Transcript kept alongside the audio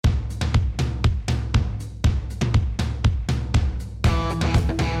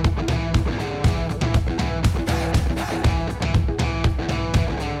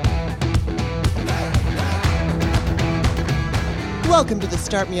Welcome to the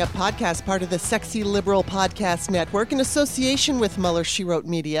Start Me Up podcast, part of the Sexy Liberal Podcast Network in association with Mueller, She Wrote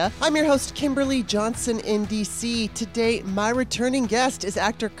Media. I'm your host, Kimberly Johnson in D.C. Today, my returning guest is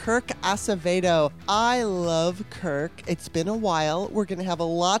actor Kirk Acevedo. I love Kirk. It's been a while. We're going to have a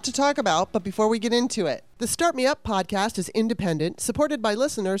lot to talk about, but before we get into it, the Start Me Up podcast is independent, supported by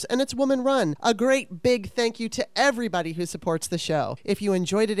listeners, and it's woman-run. A great big thank you to everybody who supports the show. If you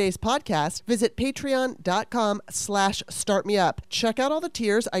enjoy today's podcast, visit patreon.com/startmeup. Check out all the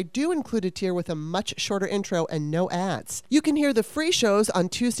tiers. I do include a tier with a much shorter intro and no ads. You can hear the free shows on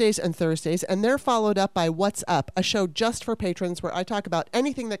Tuesdays and Thursdays, and they're followed up by What's Up, a show just for patrons where I talk about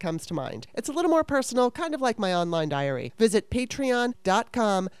anything that comes to mind. It's a little more personal, kind of like my online diary. Visit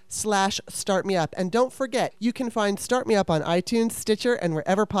patreon.com/startmeup, and don't forget, you can find Start Me Up on iTunes, Stitcher, and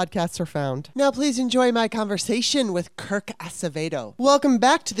wherever podcasts are found. Now, please enjoy my conversation with Kirk Acevedo. Welcome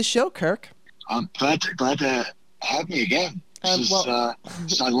back to the show, Kirk. I'm glad to have me again. I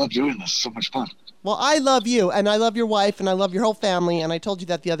love doing this. So much fun. Well, I love you, and I love your wife, and I love your whole family, and I told you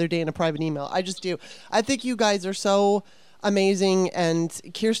that the other day in a private email. I just do. I think you guys are so amazing, and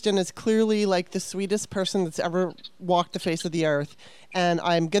Kirsten is clearly like the sweetest person that's ever walked the face of the earth. And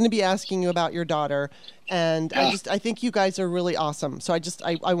I'm going to be asking you about your daughter, and I think you guys are really awesome. So I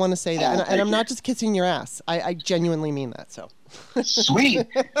want to say that, and I'm not just kissing your ass. I genuinely mean that. So sweet.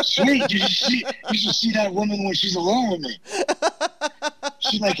 You should see that woman when she's alone with me.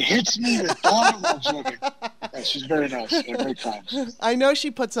 She like hits me with bottle sugar. Yeah, she's very nice. Very kind. I know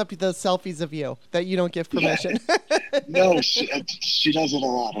she puts up those selfies of you that you don't give permission. Yeah. No, she does it a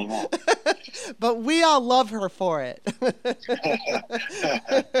lot. But we all love her for it.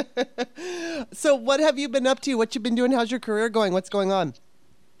 So what have you been up to? What you been doing? How's your career going? What's going on?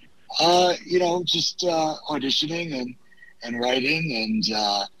 Just auditioning and writing, and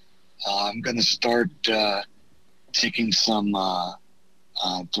I'm going to start taking some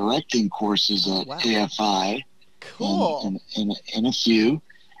directing courses at AFI. Cool. In a few,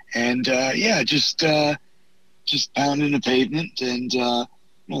 and just pounding the pavement, and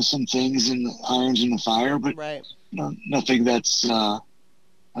some things in the irons in the fire, but nothing that's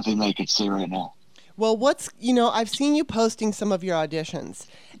nothing that I could say right now. Well, I've seen you posting some of your auditions,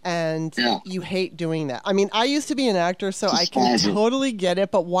 and you hate doing that. I mean, I used to be an actor, so I can totally get it,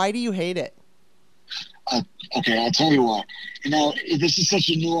 but why do you hate it? Okay, I'll tell you why. This is such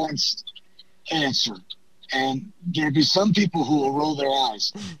a nuanced answer, and there'll be some people who will roll their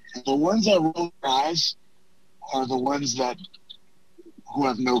eyes. And the ones that roll their eyes are the ones who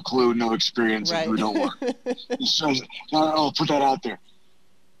have no clue, no experience, and who don't work. So I'll put that out there.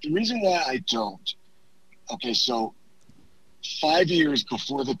 The reason why I don't, so 5 years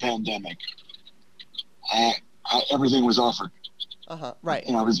before the pandemic, everything was offered. Right.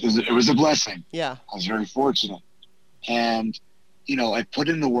 It was a blessing. Yeah. I was very fortunate. And, I put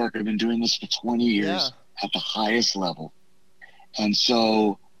in the work. I've been doing this for 20 years at the highest level. And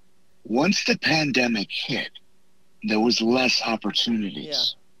so once the pandemic hit, there was less opportunities. Yeah.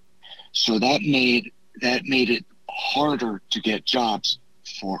 So that made it harder to get jobs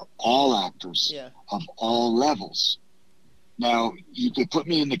for all actors of all levels. Now, you could put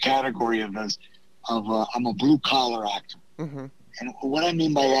me in the category of I'm a blue-collar actor. Mm-hmm. And what I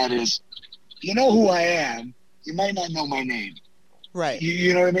mean by that is, you know who I am, you might not know my name. Right.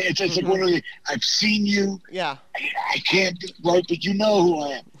 You know what I mean? It's like literally, I've seen you. Yeah. I can't, but you know who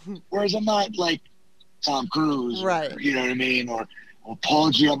I am. Whereas I'm not like Tom Cruise. Right. Or, you know what I mean? Or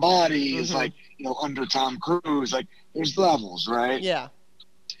Paul Giamatti is like, under Tom Cruise. Like, there's levels, right? Yeah.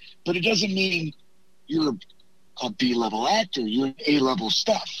 But it doesn't mean you're a B-level actor. You're A-level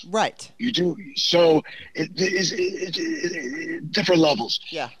stuff. Right. You do. So it is different levels.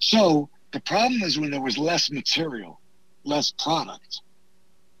 Yeah. So the problem is when there was less material, less product,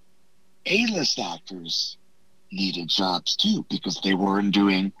 A-list actors needed jobs too because they weren't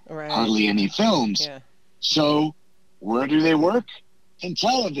doing hardly any films. Yeah. So where do they work? In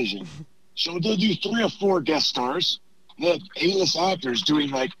television. So they'll do 3 or 4 guest stars. They have A-list actors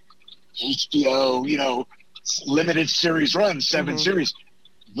doing like HBO, limited series runs, 7 series.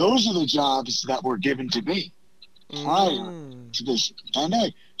 Those are the jobs that were given to me prior to this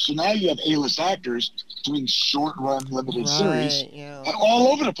pandemic. So now you have A-list actors doing short-run limited series and all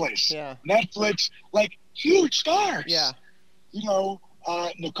over the place. Yeah. Netflix, like huge stars. Yeah. Nicole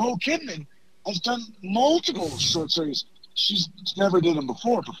Kidman has done multiple short series. She's never did them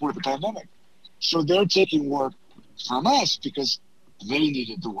before the pandemic. So they're taking work from us because they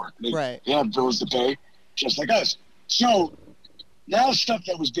needed the work. They have bills to pay, just like us. So now stuff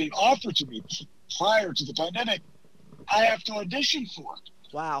that was being offered to me prior to the pandemic, I have to audition for.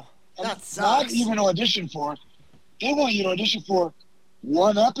 Wow. That sucks. Not even audition for. They want you to audition for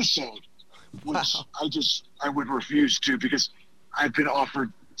one episode, which wow. I would refuse to because I've been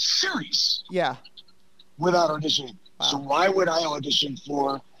offered series. Yeah. Without auditioning. Wow. So why would I audition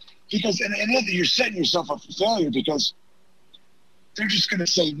for? Because and you're setting yourself up for failure because they're just going to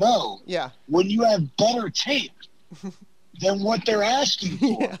say no. Yeah. When you have better tape than what they're asking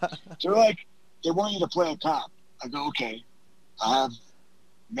for. Yeah. They're like, they want you to play a cop. I go, okay. I have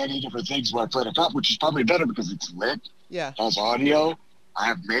many different things where I played a cop, which is probably better because it's lit. Yeah. It has audio. I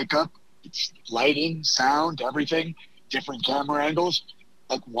have makeup. It's lighting, sound, everything. Different camera angles.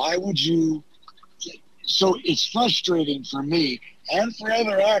 Like, why would you? So it's frustrating for me and for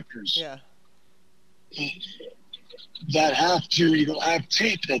other actors. Yeah. That have to, I have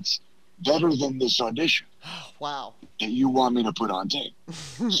tape that's better than this audition. Wow. That you want me to put on tape.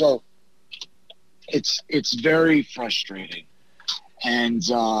 So it's very frustrating. And it's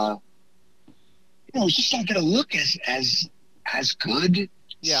just not gonna look as good,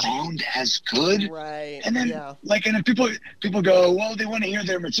 sound as good. Right. And then and if people go, well, they want to hear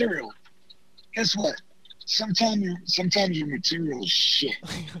their material. Guess what? Sometimes your material is shit.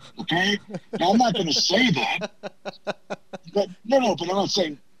 Okay? Now I'm not gonna say that. But but I'm not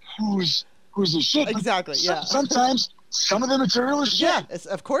saying who's the shit. Exactly. Yeah. Sometimes some of the material is shit. Yeah,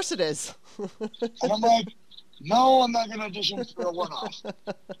 of course it is. And I'm like, no, I'm not gonna audition for a one-off.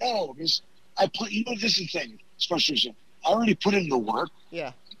 No, because I put. This is the thing. It's frustration. I already put in the work.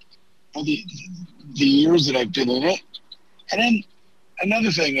 Yeah. For the years that I've been in it, and then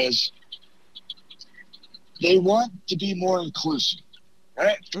another thing is, they want to be more inclusive,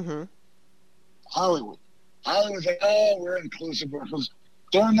 right? Mm-hmm. Hollywood's like, oh, we're inclusive.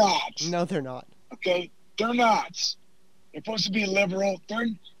 They're not. No, they're not. Okay, they're not. They're supposed to be liberal.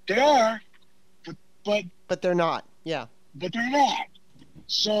 They are, but they're not. Yeah. But they're not.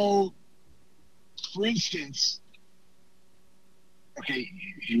 So, for instance, okay,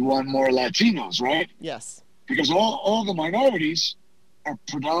 you want more Latinos, right? Yes. Because all the minorities are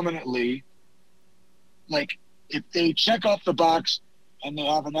predominantly, like, if they check off the box and they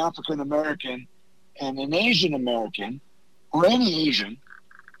have an African American and an Asian American or any Asian,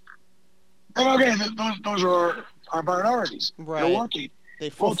 then okay, those are our minorities. Right. They're working. They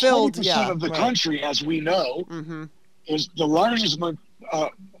fulfilled 20% of the country, as we know, is the largest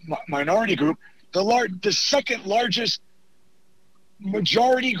minority group, the second largest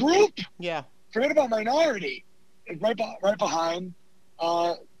majority group. Yeah. Forget about minority. Right behind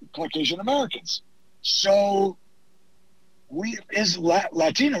Caucasian Americans. So we is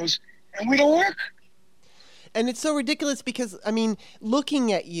Latinos, and we don't work. And it's so ridiculous because, I mean,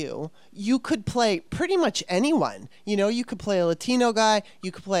 looking at you, you could play pretty much anyone. You could play a Latino guy, you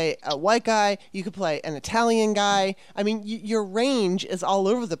could play a white guy, you could play an Italian guy. I mean, your range is all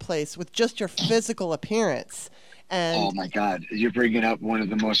over the place with just your physical appearance. And oh, my God. You're bringing up one of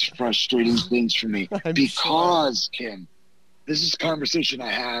the most frustrating things for me. Because, sure. Kim, this is a conversation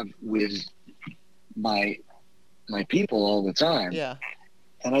I have with my people all the time. Yeah.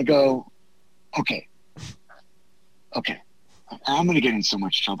 And I go, okay, I'm going to get in so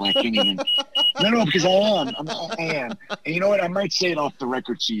much trouble. I can't even. No, because I am. And you know what? I might say it off the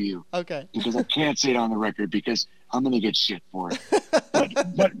record to you. Okay. Because I can't say it on the record because I'm going to get shit for it.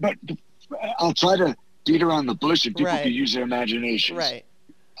 but I'll try to beat around the bush and people can use their imaginations. Right.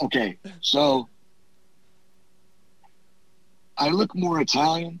 Okay. So I look more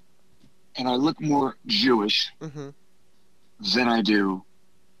Italian and I look more Jewish than I do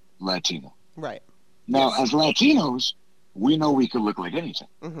Latino. Right. Now, as Latinos, we know we could look like anything.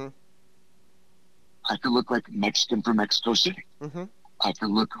 I could look like Mexican from Mexico City. I could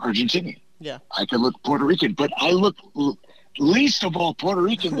look Argentinian. Yeah. I could look Puerto Rican, but I look least of all Puerto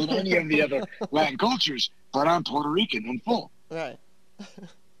Rican than any of the other Latin cultures, but I'm Puerto Rican in full. Right.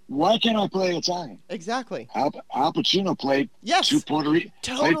 Why can't I play Italian? Exactly. Al Pacino played two Puerto Rican,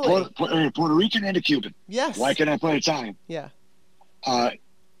 totally. Puerto Rican and a Cuban. Yes. Why can't I play Italian? Yeah.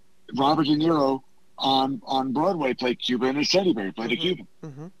 Robert De Niro on Broadway played Cuban, and Teddy Bear played a Cuban.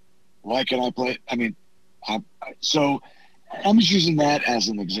 Why can't I play? I mean, so I'm just using that as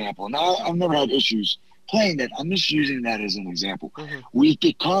an example. Now, I've never had issues playing that. I'm just using that as an example. We've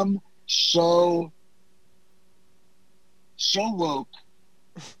become so woke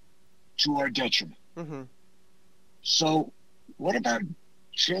to our detriment. So what about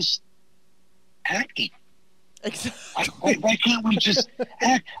just acting? Exactly. Why can't we just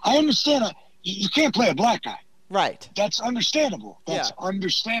act? I understand you can't play a black guy. Right. That's understandable. That's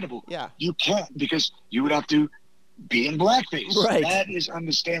understandable. Yeah. You can't because you would have to be in blackface. Right. That is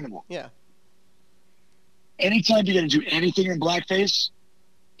understandable. Yeah. Anytime you're going to do anything in blackface,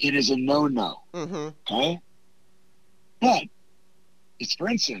 it is a no-no. Okay? But it's for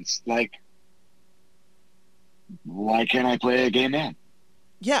instance, like, why can't I play a gay man?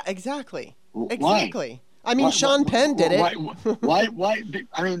 Yeah, exactly. Why? Exactly. I mean, Sean Penn did it. Why?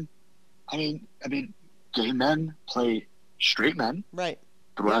 I mean, gay men play straight men. Right.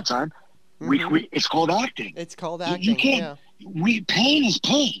 Throughout time. We it's called acting. It's called acting. You can't. Yeah. Pain is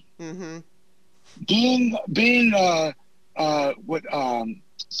pain. Mm-hmm. Being what's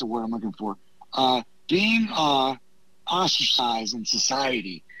the word I'm looking for? Being ostracized in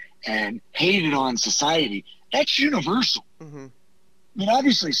society and hated on society. That's universal. Mm-hmm. I mean,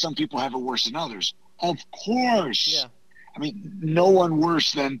 obviously, some people have it worse than others. Of course. Yeah. I mean, no one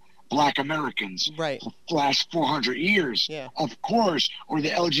worse than Black Americans. Right. For the last 400 years. Yeah. Of course. Or the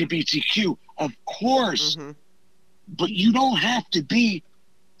LGBTQ. Of course. Mm-hmm. But you don't have to be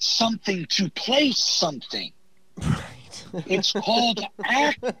something to play something. Right. It's called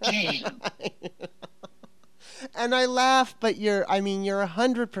acting. And I laugh, but you're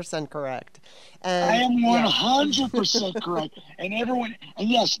 100% correct. And, I am 100% correct. And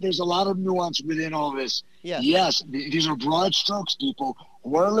yes, there's a lot of nuance within all this. Yes, these are broad strokes, people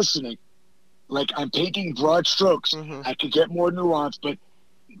who are listening. Like, I'm painting broad strokes. Mm-hmm. I could get more nuance, but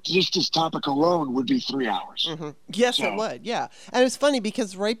just this topic alone would be 3 hours. Mm-hmm. Yes, it would. Yeah. And it's funny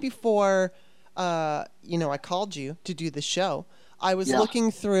because right before, I called you to do the show, I was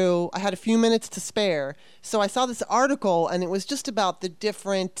looking through, I had a few minutes to spare. So I saw this article and it was just about the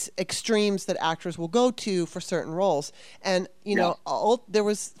different extremes that actors will go to for certain roles. And, there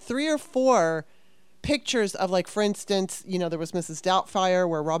was 3 or 4 pictures of, like, for instance, there was Mrs. Doubtfire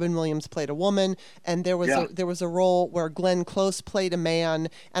where Robin Williams played a woman, and there was a role where Glenn Close played a man,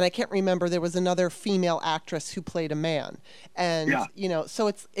 and I can't remember, there was another female actress who played a man. And so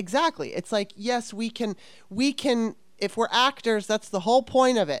it's like, yes, we can if we're actors, that's the whole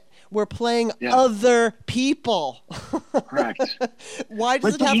point of it. We're playing other people. Correct. Why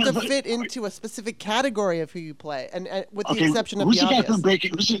does it have to fit into a specific category of who you play? And with the exception of the obvious.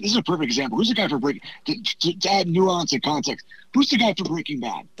 This is a perfect example. Who's the guy for Breaking? To add nuance and context, who's the guy for Breaking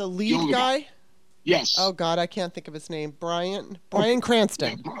Bad? The lead guy? Yes. Oh God, I can't think of his name. Bryan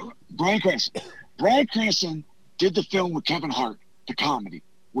Cranston. Bryan Cranston. Bryan Cranston did the film with Kevin Hart, the comedy,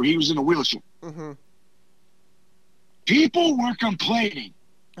 where he was in a wheelchair. Mm-hmm. People were complaining.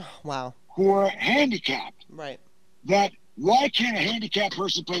 Wow. Who are handicapped. Right. That why can't a handicapped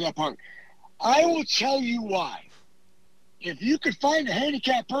person play that part? I will tell you why. If you could find a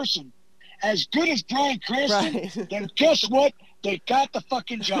handicapped person as good as Bryan Cranston, then guess what? They got the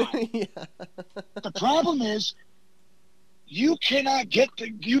fucking job. The problem is you cannot get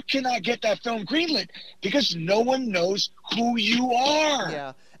that film greenlit because no one knows who you are.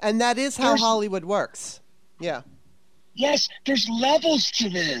 Yeah. And that is how Hollywood works. Yeah. Yes, there's levels to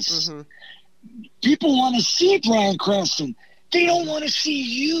this. Mm-hmm. People want to see Bryan Cranston. They don't want to see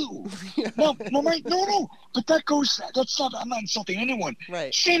you. No. But that's not, I'm not insulting anyone.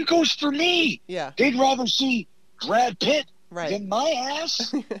 Right. Same goes for me. Yeah. They'd rather see Brad Pitt than my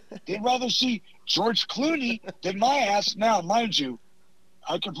ass. They'd rather see George Clooney than my ass. Now, mind you,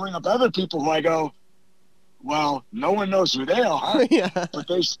 I can bring up other people who I go, well, no one knows who they are, but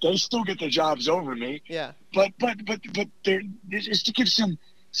they still get the jobs over me. Yeah. But there, just to give some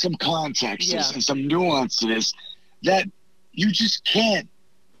context and some nuance to this, that you just can't,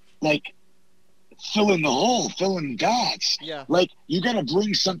 like, fill in the dots. Yeah. Like, you got to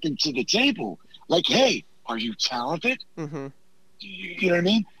bring something to the table. Like, hey, are you talented? Mm-hmm. You know what I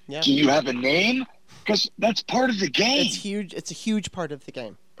mean? Yeah. Do you have a name? Because that's part of the game. It's huge. It's a huge part of the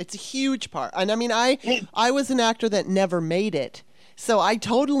game. It's a huge part. And I mean, I was an actor that never made it, so I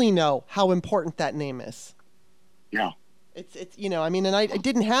totally know how important that name is. Yeah. It's and I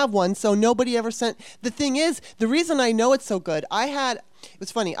didn't have one, so nobody ever sent. The thing is, the reason I know it's so good, it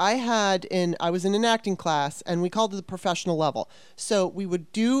was funny. I was in an acting class, and we called it the professional level. So we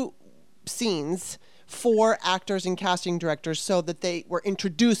would do scenes for actors and casting directors so that they were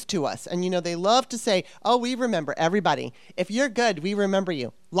introduced to us. And, they love to say, oh, we remember everybody. If you're good, we remember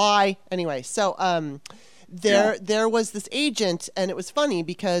you. Lie. Anyway, so there was this agent, and it was funny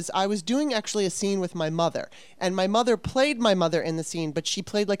because I was doing actually a scene with my mother. And my mother played my mother in the scene, but she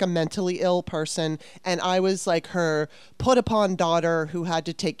played like a mentally ill person. And I was like her put-upon daughter who had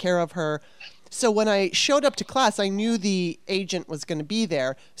to take care of her. So when I showed up to class, I knew the agent was going to be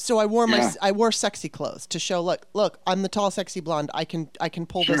there. So I wore sexy clothes to show, look, I'm the tall, sexy blonde. I can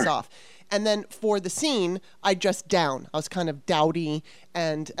pull this off. And then for the scene, I dressed down. I was kind of dowdy,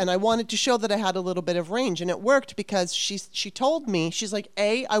 and I wanted to show that I had a little bit of range, and it worked because she told me, she's like,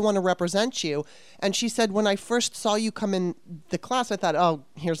 I want to represent you. And she said, when I first saw you come in the class, I thought, oh,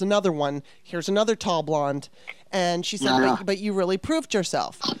 here's another one. Here's another tall blonde. And she said, but you really proved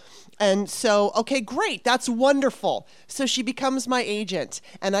yourself. And so, okay, great. That's wonderful. So she becomes my agent,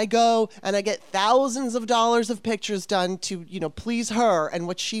 and I go and I get thousands of dollars of pictures done to, please her and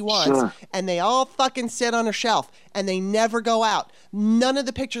what she wants. Sure. And they all fucking sit on a shelf, and they never go out. None of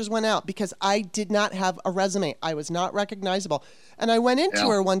the pictures went out because I did not have a resume. I was not recognizable. And I went into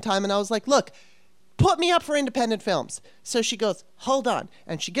her one time and I was like, look, put me up for independent films. So she goes, hold on.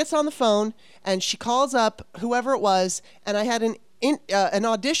 And she gets on the phone and she calls up whoever it was. And I had an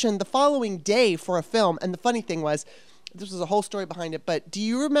audition the following day for a film. And the funny thing was, this was a whole story behind it, but do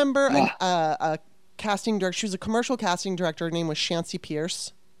you remember a casting director? She was a commercial casting director. Her name was Shancy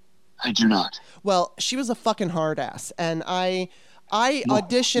Pierce. I do not. Well, she was a fucking hard ass. And I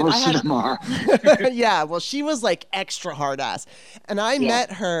auditioned. Most of them are. Yeah, well, she was like extra hard ass. And I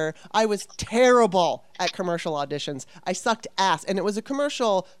met her. I was terrible at commercial auditions. I sucked ass. And it was a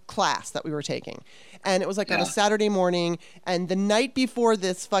commercial class that we were taking. And it was like on a Saturday morning. And the night before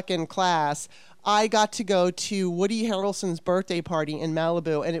this fucking class, I got to go to Woody Harrelson's birthday party in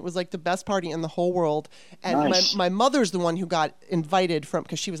Malibu. And it was like the best party in the whole world. And my mother's the one who got invited from,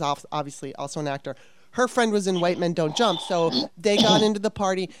 because she was obviously also an actor. Her friend was in White Men Don't Jump, so they got into the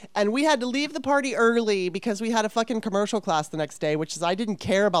party, and we had to leave the party early because we had a fucking commercial class the next day, which is, I didn't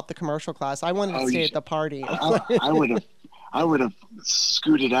care about the commercial class. I wanted to stay at the party. I would have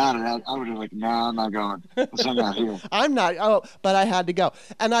scooted out, and I would have like, no, I'm not going. I'm not here. I'm not. But I had to go,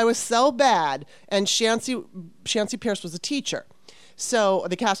 and I was so bad. And Shancy Pierce was a teacher. So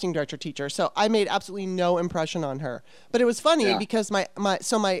the casting director teacher. So I made absolutely no impression on her. But it was funny because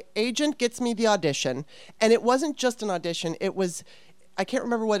my agent gets me the audition, and it wasn't just an audition. It was, I can't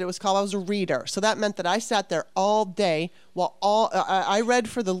remember what it was called. I was a reader. So that meant that I sat there all day while I read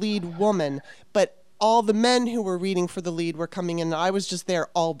for the lead woman, but all the men who were reading for the lead were coming in, and I was just there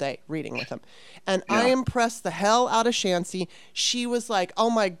all day reading with them. And I impressed the hell out of Shancy. She was like, oh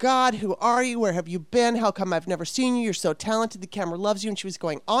my God, who are you? Where have you been? How come I've never seen you? You're so talented. The camera loves you. And she was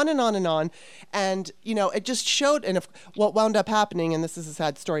going on and on and on. And, it just showed, and what wound up happening, and this is a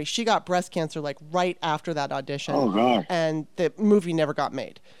sad story, she got breast cancer like right after that audition. Oh, God. And the movie never got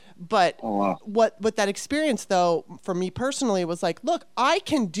made. But what that experience, though, for me personally, was like, look, I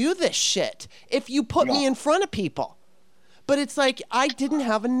can do this shit if you put me in front of people. But it's like, I didn't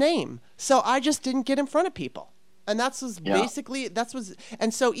have a name, so I just didn't get in front of people. And basically,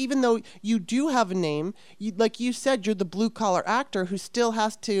 and so even though you do have a name, like you said, you're the blue collar actor who still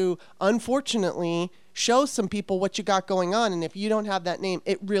has to, unfortunately, show some people what you got going on. And if you don't have that name,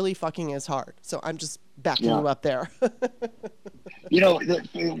 it really fucking is hard. So I'm just backing you up there.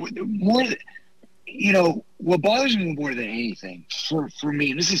 What bothers me more than anything for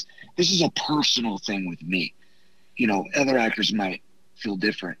me, and this is a personal thing with me, other actors might feel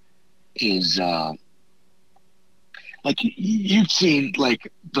different, is like you've seen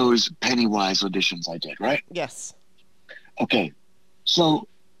like those Pennywise auditions I did, right? Yes. Okay. So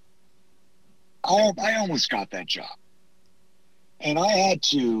I almost got that job, and I had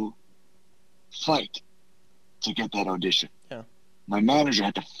to fight to get that audition. Yeah. My manager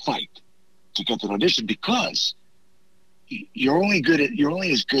had to fight to get that audition because you're only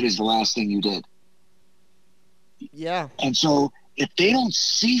as good as the last thing you did. Yeah. And so if they don't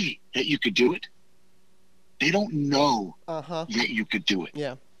see that you could do it, they don't know that you could do it.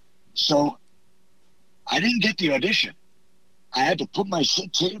 Yeah. So I didn't get the audition. I had to put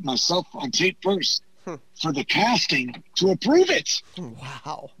myself on tape first for the casting to approve it.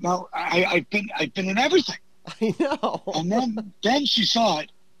 Wow. Now I've been in everything. I know. And then she saw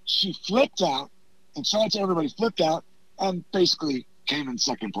it. She flipped out and saw it to everybody, flipped out, and basically came in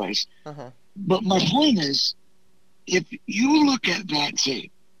second place. But my point is, if you look at that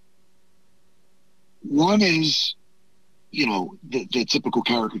tape, one is, the typical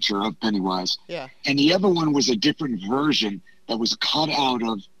caricature of Pennywise. Yeah. And the other one was a different version that was cut out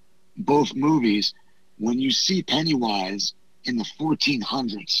of both movies. When you see Pennywise in the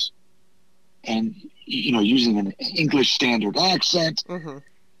 1400s and, using an English standard accent,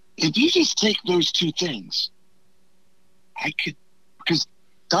 if you just take those two things, because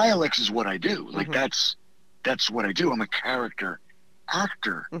dialects is what I do. Like that's what I do. I'm a character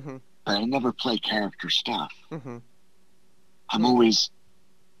actor, but I never play character stuff. I'm always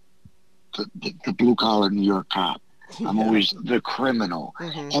the blue collar New York cop. I'm always the criminal.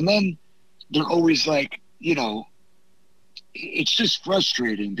 And then they're always like, it's just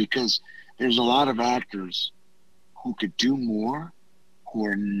frustrating because there's a lot of actors who could do more who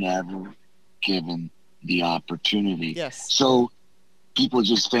are never given the opportunity. Yes. So people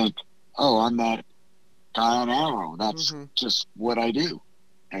just think, oh, I'm that guy on Arrow. That's just what I do.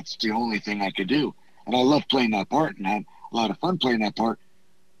 That's the only thing I could do. And I love playing that part and had a lot of fun playing that part.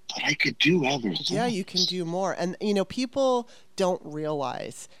 But I could do other things. Yeah, you can do more. And, you know, people don't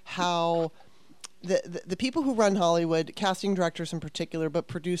realize how the people who run Hollywood, casting directors in particular, but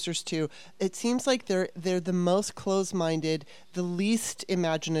producers too, it seems like they're the most closed-minded, the least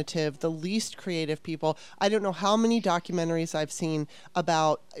imaginative, the least creative people. I don't know how many documentaries I've seen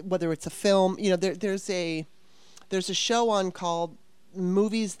about whether it's a film. You know, there's a show on called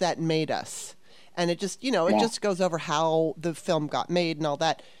Movies That Made Us. And it just, you know, it just goes over how the film got made and all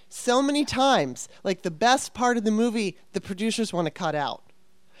that. So many times, like the best part of the movie, the producers want to cut out.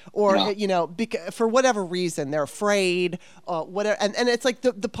 Or, you know, for whatever reason, they're afraid, whatever. And it's like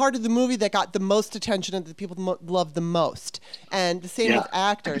the part of the movie that got the most attention and the people love the most. And the same with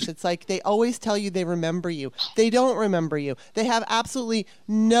actors. It's like they always tell you they remember you. They don't remember you. They have absolutely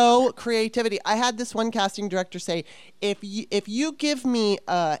no creativity. I had this one casting director say, if you give me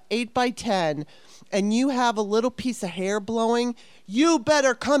 8x10 and you have a little piece of hair blowing, you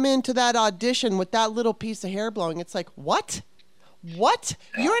better come into that audition with that little piece of hair blowing. It's like, what? What?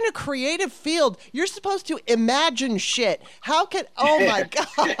 You're in a creative field. You're supposed to imagine shit. How can, oh my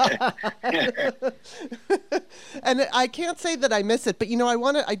God. And I can't say that I miss it, but you know,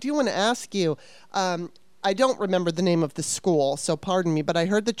 I do want to ask you, I don't remember the name of the school, so pardon me, but I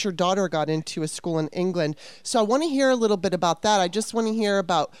heard that your daughter got into a school in England. So I want to hear a little bit about that. I just want to hear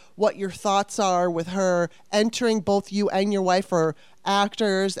about what your thoughts are with her entering. Both you and your wife are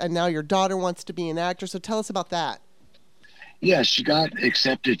actors, and now your daughter wants to be an actor. So tell us about that. Yeah, she got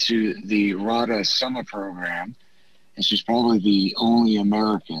accepted to the RADA summer program, and she's probably the only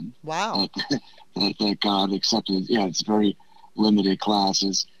American that got accepted. Yeah, it's very limited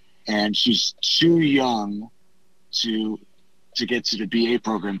classes, and she's too young to get to the BA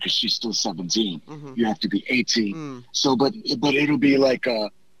program because she's still 17. You have to be 18. So, but it'll be like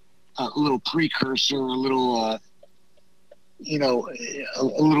a little precursor, a little, you know, a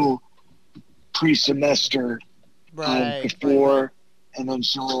little pre-semester. Before, and then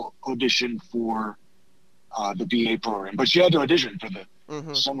she'll audition for the BA program. But she had to audition for the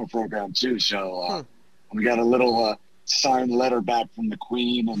summer program too. So we got a little signed letter back from the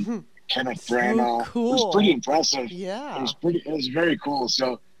Queen and Kenneth Branagh. Cool. It was pretty impressive. Yeah, it was very cool.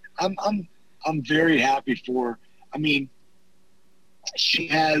 So I'm very happy for. I mean, she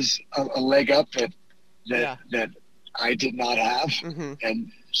has a leg up that I did not have, and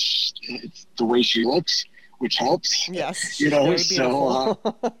it's the way she looks, which helps. Yes. You know, so,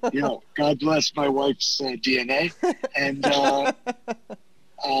 you know, God bless my wife's DNA. And,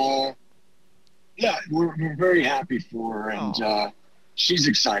 yeah, we're very happy for her, and she's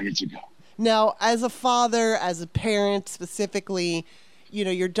excited to go. Now, as a father, as a parent specifically, you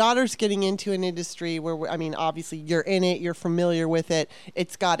know, your daughter's getting into an industry where, I mean, obviously you're in it, you're familiar with it.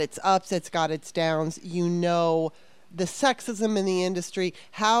 It's got its ups, it's got its downs. You know, the sexism in the industry.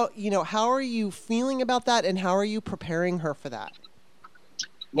 How are you feeling about that, and how are you preparing her for that?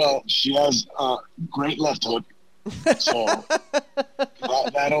 Well, she has a great left hook, so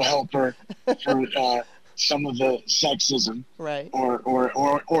that'll help her for some of the sexism, right?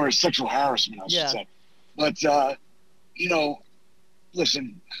 Or sexual harassment, I should say. But you know,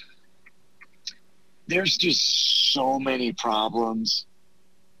 listen, there's just so many problems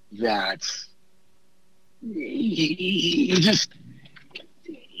that. You just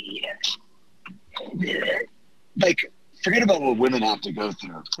like forget about what women have to go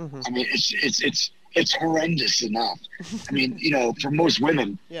through. I mean, it's horrendous enough. I mean, you know, for most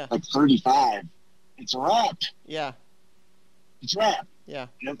women, like 35, it's a wrap. Yeah, it's a wrap. Yeah,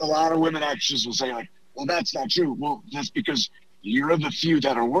 you know, a lot of women actors will say like, "Well, that's not true." Well, that's because you're the few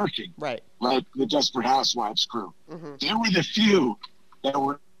that are working. Right. Like the Desperate Housewives crew. They were the few that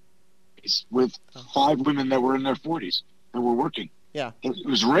were. With 5 women that were in their 40s that were working. Yeah. It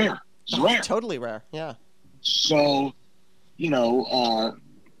was rare. It was rare. Totally rare. Yeah. So, you know,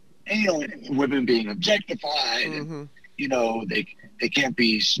 and, you know, women being objectified and, you know, they can't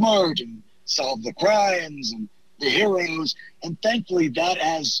be smart and solve the crimes and the heroes. And thankfully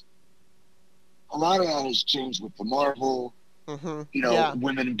a lot of that has changed with the Marvel, you know,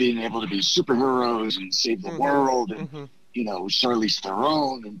 women being able to be superheroes and save the world and, you know, Charlize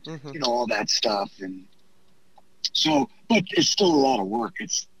Theron and, you know, all that stuff. And so, but it's still a lot of work.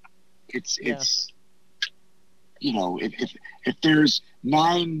 It's, you know, if there's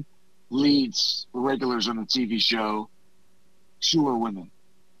 9 leads or regulars on a TV show, 2 are women.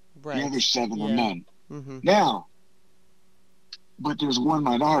 Right. The other 7 are men. Mm-hmm. Now, but there's one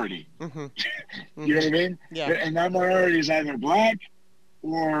minority. Mm-hmm. You know what I mean? Yeah. And that minority is either black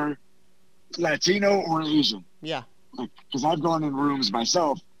or Latino or Asian. Yeah. Because I've gone in rooms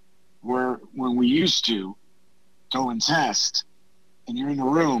myself where when we used to go and test, and you're in the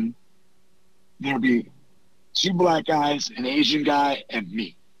room, there'll be 2 black guys, an Asian guy, and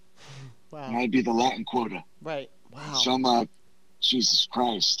me. Wow. And I'd be the Latin quota. Right. Wow. So I'm like, Jesus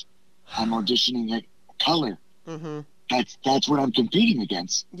Christ, I'm auditioning at color. Mm-hmm. That's what I'm competing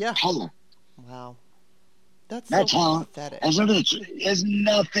against. Yeah. Color. Wow. That's so pathetic. It has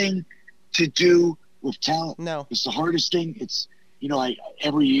nothing to do with talent. No. It's the hardest thing. It's,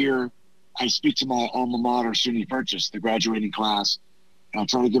 every year I speak to my alma mater, SUNY Purchase, the graduating class, and I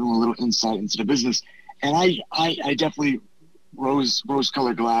try to give them a little insight into the business. And I definitely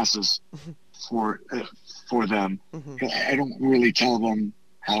rose-colored glasses for them. Mm-hmm. I don't really tell them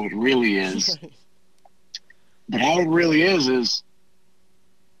how it really is. But how it really is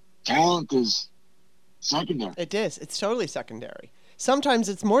talent is secondary. It is. It's totally secondary. Sometimes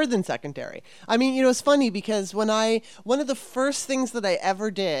it's more than secondary. I mean, it's funny because one of the first things that I ever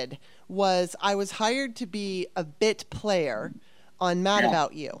did was I was hired to be a bit player on Mad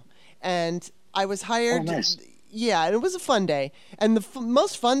About You. And I was hired. Oh, nice. Yeah, and it was a fun day. And the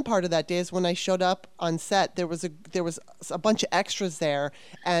most fun part of that day is when I showed up on set, there was a bunch of extras there,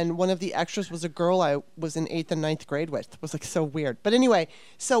 and one of the extras was a girl I was in 8th and 9th grade with. It was like so weird. But anyway,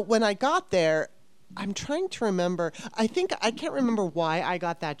 so when I got there, I'm trying to remember. I can't remember why I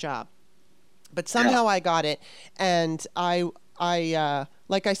got that job, but somehow I got it. And I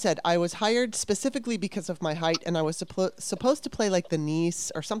like I said, I was hired specifically because of my height, and I was supposed to play like the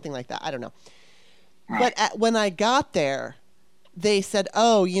niece or something like that. I don't know. But when I got there, they said,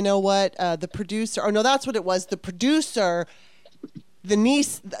 "Oh, you know what? The producer." Or no, that's what it was. The producer, the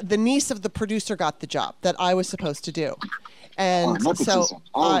niece of the producer got the job that I was supposed to do. And so,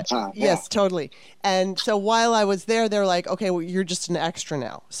 all the time. Yes, totally. And so while I was there, they're like, okay, well, you're just an extra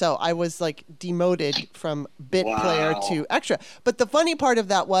now. So I was like demoted from bit player to extra. But the funny part of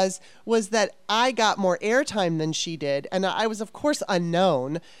that was that I got more airtime than she did. And I was, of course,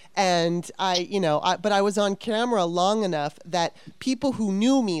 unknown. And but I was on camera long enough that people who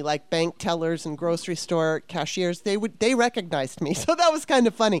knew me, like bank tellers and grocery store cashiers, they recognized me. So that was kind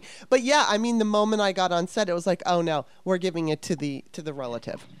of funny. But yeah, I mean, the moment I got on set, it was like, oh no, we're giving it to the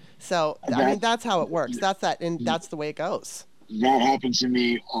relative. So I mean, that's how it works. That's the way it goes. That happened to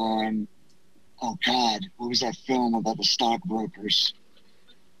me on, oh God, what was that film about the stockbrokers?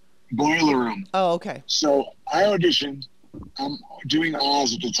 Boiler Room. Oh, okay. So I auditioned. I'm doing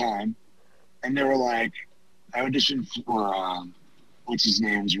Oz at the time, and they were like, I auditioned for what's his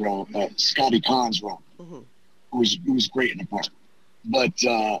name's role, Scotty Kahn's role. Mm-hmm. It was great in the part, but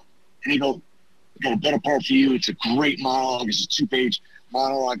and he go, "I got a better part for you. It's a great monologue. It's a 2-page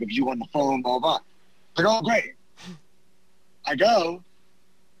monologue of you on the phone, blah blah." Like, oh great. I go,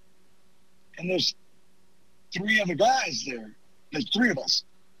 and there's 3 other guys there. There's 3 of us,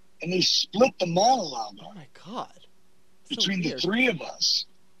 and they split the monologue. Oh my God. Between the 3 of us.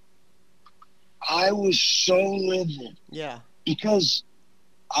 I was so livid. Yeah. Because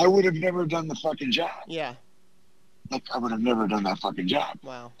I would have never done the fucking job. Yeah. Like, I would have never done that fucking job.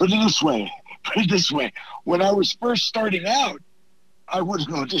 Wow. Put it this way. When I was first starting out, I would have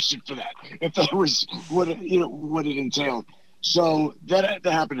auditioned for that. If that was what it entailed. So that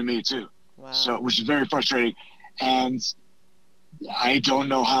happened to me too. Wow. So, which is very frustrating. And I don't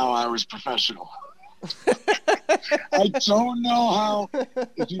know how I was professional. I don't know how,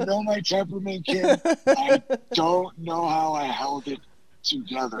 if you know my temperament, kid, I don't know how I held it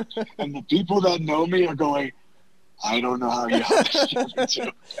together. And the people that know me are going, I don't know how you held it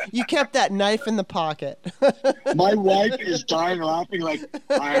together. You kept that knife in the pocket. My wife is dying laughing like,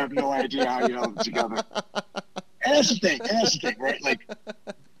 I have no idea how you held it together. And that's the thing, right?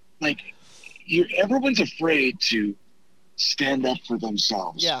 Like everyone's afraid to stand up for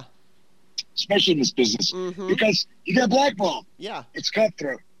themselves. Yeah. Especially in this business, because you got blackballed. Yeah. It's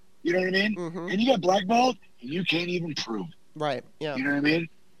cutthroat. You know what I mean? Mm-hmm. And you got blackballed, and you can't even prove. Right, yeah. You know what I mean?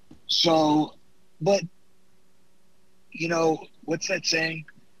 So, but, what's that saying?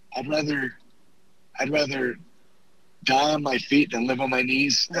 I'd rather die on my feet than live on my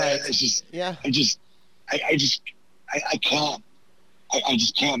knees. Right. It's just, yeah. I can't. I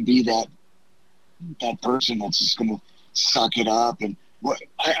just can't be that person that's just going to suck it up and,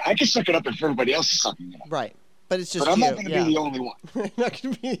 I can suck it up if everybody else is sucking it up. Right. But it's just I'm not going to be the only one. Not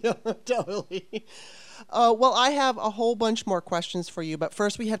going to be totally. Well, I have a whole bunch more questions for you, but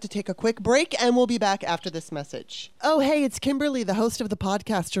first we have to take a quick break, and we'll be back after this message. Oh, hey, it's Kimberly, the host of the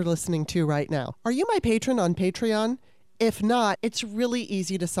podcast you're listening to right now. Are you my patron on Patreon? If not, it's really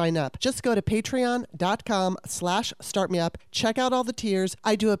easy to sign up. Just go to patreon.com/startmeup. Check out all the tiers.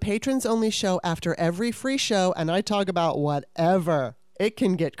 I do a patrons only show after every free show, and I talk about whatever. It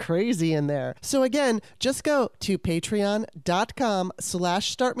can get crazy in there. So again, just go to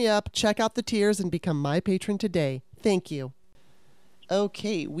patreon.com/startmeup. Check out the tiers and become my patron today. Thank you.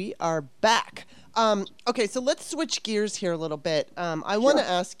 Okay, we are back. Okay, so let's switch gears here a little bit. I want to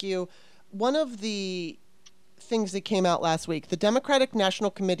ask you, one of the things that came out last week, the Democratic National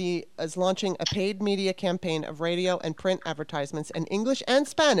Committee is launching a paid media campaign of radio and print advertisements in English and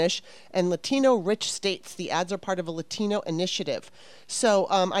Spanish and Latino-rich states. The ads are part of a Latino initiative. So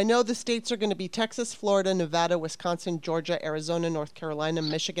I know the states are going to be Texas, Florida, Nevada, Wisconsin, Georgia, Arizona, North Carolina,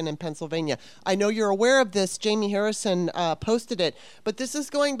 Michigan, and Pennsylvania. I know you're aware of this. Jamie Harrison posted it. But this is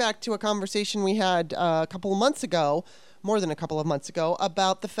going back to a conversation we had a couple of months ago, more than a couple of months ago,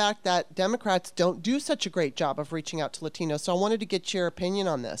 about the fact that Democrats don't do such a great job of reaching out to Latinos. So I wanted to get your opinion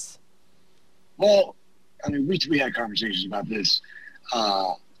on this. Well, I mean, we had conversations about this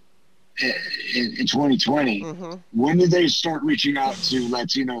in 2020. Mm-hmm. When did they start reaching out to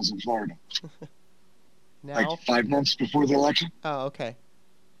Latinos in Florida? Now? Like 5 months before the election? Oh, okay.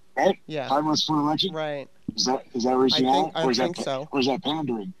 Right? Yeah. 5 months before the election? Right. Is that reaching out? I think so. Or is that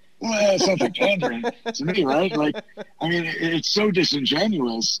pandering? Well, it's not like pandering to me, right? Like, I mean, it's so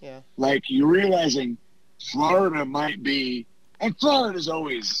disingenuous. Yeah. Like, you're realizing Florida might be, and Florida's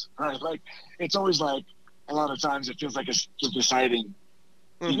always, right? Like, it's always like, a lot of times it feels like it's deciding,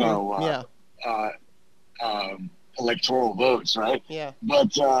 you know, electoral votes, right? Yeah.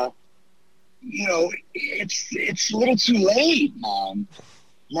 But, you know, it's a little too late, man.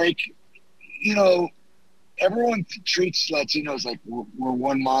 Like, you know, everyone treats Latinos like we're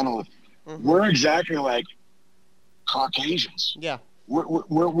one monolith. Mm-hmm. We're exactly like Caucasians. Yeah.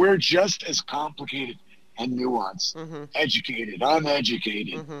 We're just as complicated and nuanced, educated,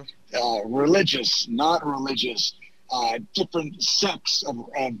 uneducated, religious, not religious, different sects of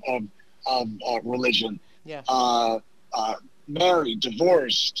religion, married,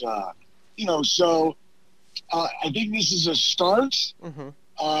 divorced, you know, so I think this is a start.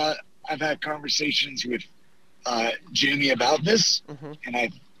 I've had conversations with Jamie about this, and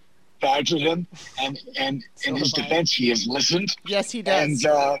I've badgered him, and so in his defense, he has listened. Yes, he does.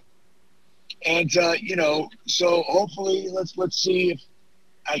 And you know, so hopefully, let's see if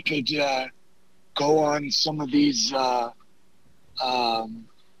I could go on some of these, to go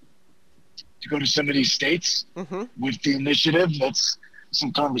to some of these states with the initiative. That's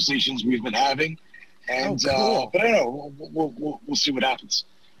some conversations we've been having, and cool. But I don't know, we'll see what happens.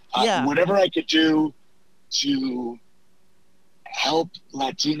 Whatever I could do to help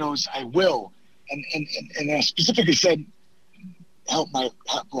Latinos, I will. And I specifically said help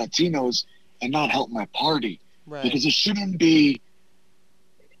Latinos and not help my party. Right. Because it shouldn't be.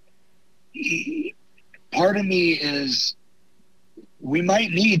 Part of me is we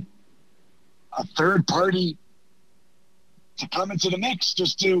might need a third party to come into the mix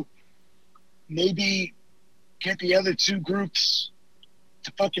just to maybe get the other two groups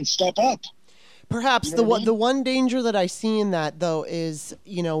to fucking step up. Perhaps the one danger that I see in that, though, is,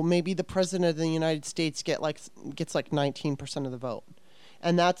 you know, maybe the president of the United States gets like 19% of the vote,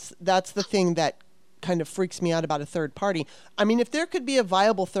 and that's the thing that kind of freaks me out about a third party. I mean, if there could be a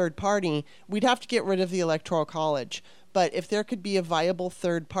viable third party, we'd have to get rid of the Electoral College. But if there could be a viable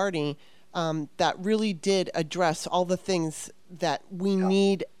third party that really did address all the things that we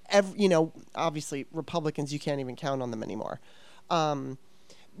need, you know, obviously Republicans, you can't even count on them anymore.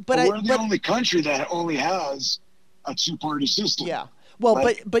 But we're the only country that only has a two-party system. Yeah.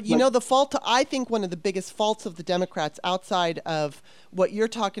 Well, but you know, the fault, I think one of the biggest faults of the Democrats, outside of what you're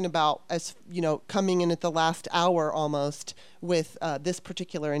talking about as, you know, coming in at the last hour almost with this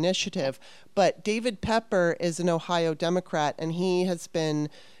particular initiative, but David Pepper is an Ohio Democrat, and he has been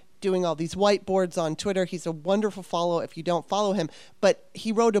doing all these whiteboards on Twitter. He's a wonderful follow if you don't follow him. But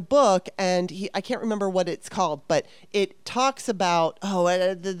he wrote a book, and I can't remember what it's called, but it talks about,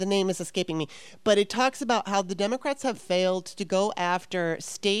 the name is escaping me, but it talks about how the Democrats have failed to go after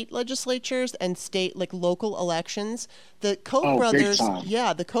state legislatures and state, like, local elections. The Koch brothers,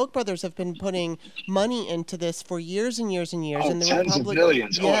 the Koch brothers have been putting money into this for years and years and years. And the tens of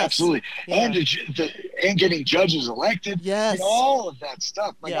millions. Yes. Oh, absolutely. Yeah. And getting judges elected. Yes. And all of that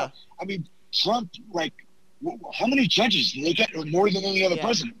stuff. Like, I mean, Trump, like, how many judges did they get? More than any other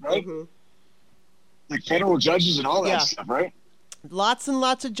president, right? like federal judges and all that stuff, right? Lots and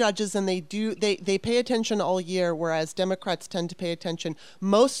lots of judges, and they pay attention all year, whereas Democrats tend to pay attention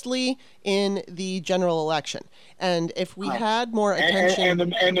mostly in the general election. And if we had more attention,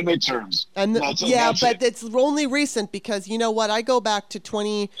 and the midterms, but it's only recent because you know what? I go back to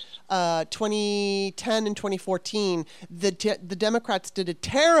 2010 and 2014. The Democrats did a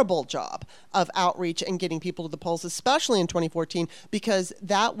terrible job of outreach and getting people to the polls, especially in 2014, because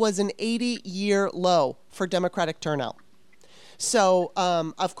that was an 80-year low for Democratic turnout. So,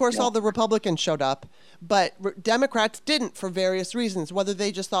 of course, all the Republicans showed up, but Democrats didn't for various reasons, whether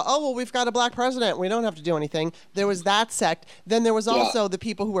they just thought, oh, well, we've got a black president. We don't have to do anything. There was that sect. Then there was also the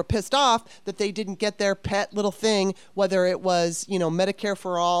people who were pissed off that they didn't get their pet little thing, whether it was, Medicare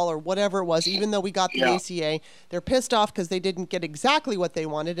for all or whatever it was, even though we got the ACA. They're pissed off because they didn't get exactly what they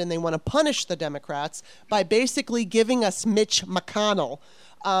wanted, and they want to punish the Democrats by basically giving us Mitch McConnell.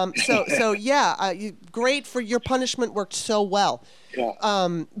 Great for your punishment worked so well.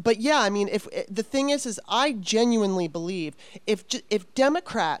 But I mean, if the thing is I genuinely believe if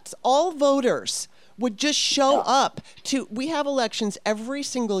Democrats, all voters would just show up to, we have elections every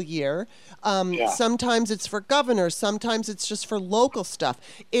single year. Sometimes it's for governors, sometimes it's just for local stuff.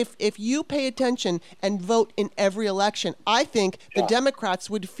 If you pay attention and vote in every election, I think the Democrats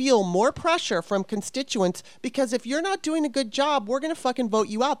would feel more pressure from constituents, because if you're not doing a good job, we're going to fucking vote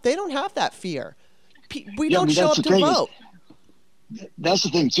you out. They don't have that fear. We don't show up to vote. That's the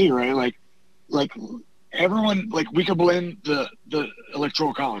thing too, right? Like everyone, like we could blame the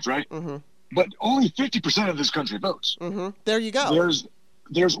Electoral College, right? Mm-hmm. But only 50% of this country votes. Mm-hmm. There you go.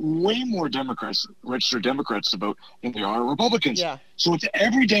 There's way more Democrats, registered Democrats to vote than there are Republicans. Yeah. So it's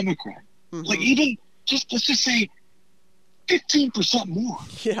every Democrat. Mm-hmm. Like even let's just say 15% more.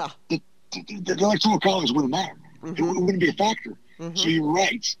 Yeah. The Electoral College wouldn't matter. Mm-hmm. It wouldn't be a factor. Mm-hmm. So you're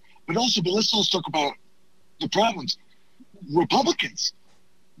right. But let's also talk about the problems. Republicans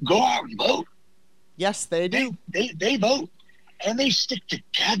go out and vote. Yes, they do. They vote and they stick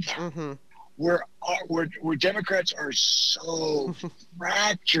together. Mm-hmm. Where Democrats are so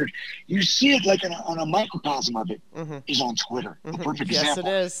fractured. You see it like on a microcosm of it is on Twitter. Mm-hmm. The perfect example,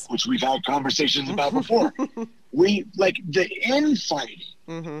 it is. Which we've had conversations about before. We like the infighting.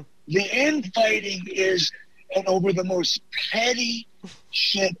 Mm-hmm. The infighting is and over the most petty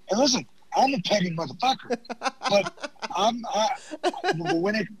shit. And listen, I'm a petty motherfucker, but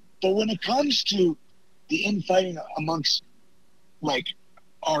when it comes to the infighting amongst like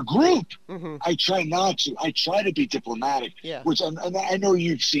our group, I try not to. I try to be diplomatic. Yeah. Which and I know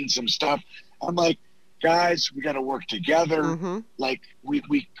you've seen some stuff. I'm like, guys, we got to work together. Mm-hmm. Like we're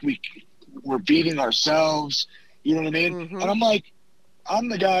beating ourselves. You know what I mean? Mm-hmm. And I'm like, I'm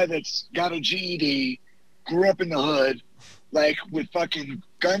the guy that's got a GED, grew up in the hood, like with fucking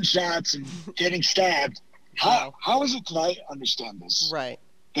gunshots and getting stabbed. How is it that I understand this? Right.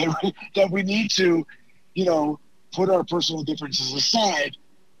 That we need to, put our personal differences aside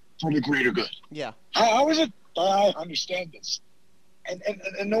for the greater good. Yeah. How is it that I understand this? And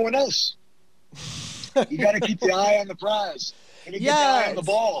no one else. You got to keep the eye on the prize. And keep the eye on the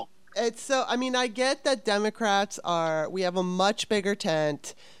ball. It's so, I mean, I get that Democrats we have a much bigger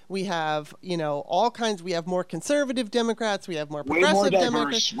tent. We have, all kinds. We have more conservative Democrats. We have more progressive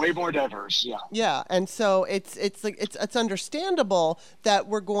Democrats. Way more diverse. Yeah. Yeah, and so it's understandable that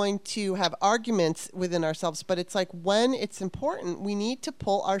we're going to have arguments within ourselves, but it's like when it's important, we need to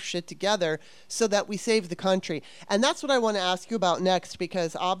pull our shit together so that we save the country. And that's what I want to ask you about next,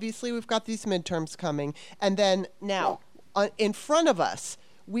 because obviously we've got these midterms coming, and then now in front of us,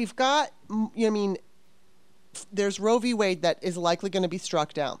 we've got, there's Roe v. Wade that is likely going to be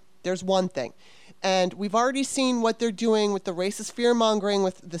struck down. There's one thing. And we've already seen what they're doing with the racist fear-mongering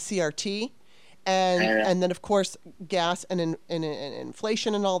with the CRT and then, of course, gas and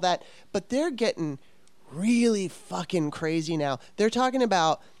inflation and all that. But they're getting really fucking crazy now. They're talking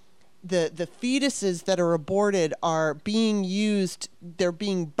about the fetuses that are aborted are being used, they're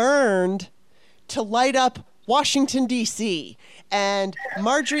being burned to light up Washington, D.C. And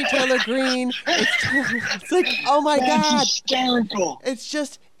Marjorie Taylor Greene, it's like, oh my God. Hysterical. It's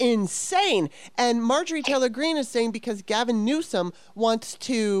just insane. And Marjorie Taylor Greene is saying because Gavin Newsom wants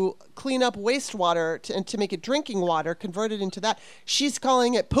to clean up wastewater and to make it drinking water, convert it into that. She's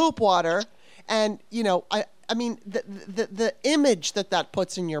calling it poop water. And, I mean, the image that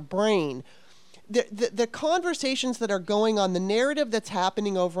puts in your brain, the conversations that are going on, the narrative that's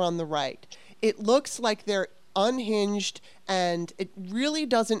happening over on the right, it looks like they're unhinged, and it really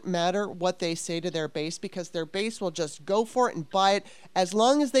doesn't matter what they say to their base, because their base will just go for it and buy it. As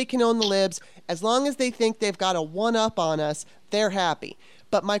long as they can own the libs, as long as they think they've got a one-up on us, they're happy.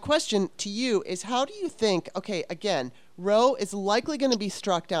 But my question to you is, how do you think, okay, again, Roe is likely going to be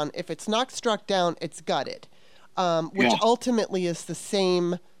struck down. If it's not struck down, it's gutted, which ultimately is the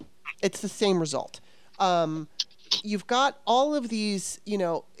same result. You've got all of these,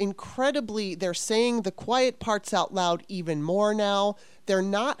 incredibly, they're saying the quiet parts out loud even more now. They're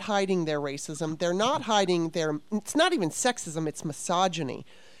not hiding their racism. They're not hiding it's not even sexism, it's misogyny.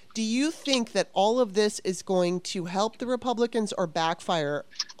 Do you think that all of this is going to help the Republicans or backfire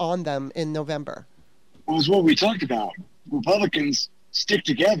on them in November? Well, it's what we talked about. Republicans stick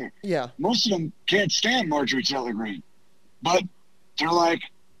together. Yeah. Most of them can't stand Marjorie Taylor Greene, but they're like,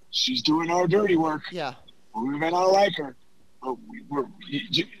 she's doing our dirty work. Yeah. We may not like her, but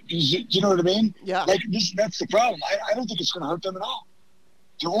you know what I mean? Yeah. Like that's the problem. I don't think it's going to hurt them at all.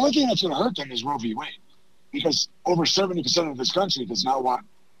 The only thing that's going to hurt them is Roe v. Wade, because over 70% of this country does not want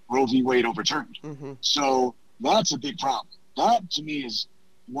Roe v. Wade overturned. Mm-hmm. So that's a big problem. That to me is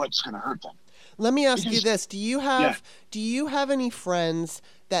what's going to hurt them. Let me ask you this: Do you have any friends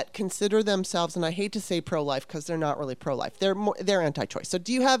that consider themselves, and I hate to say pro-life because they're not really pro-life, they're anti-choice. So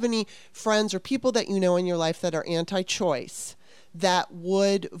do you have any friends or people that you know in your life that are anti-choice that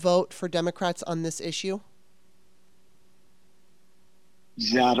would vote for Democrats on this issue?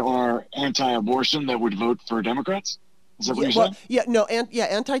 That are anti-abortion that would vote for Democrats? Is that what you're saying? Yeah, no,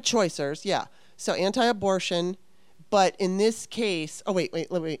 anti-choicers, yeah. So anti-abortion, but in this case, let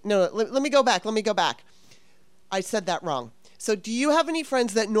me go back. I said that wrong. So do you have any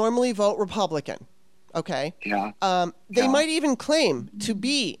friends that normally vote Republican? Okay. Yeah. They might even claim to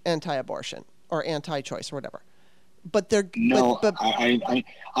be anti-abortion or anti-choice or whatever. But they're no.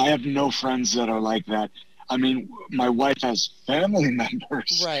 I have no friends that are like that. I mean, my wife has family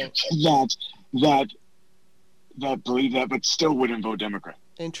members that believe that, but still wouldn't vote Democrat.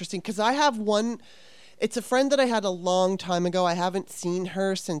 Interesting, because I have one. It's a friend that I had a long time ago. I haven't seen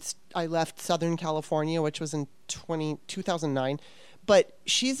her since I left Southern California, which was in 2009. But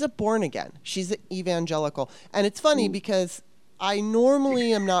she's a born again. She's an evangelical. And it's funny because I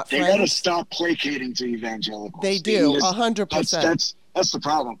normally am not friends. They got to stop placating to evangelicals. They do, 100%. That's the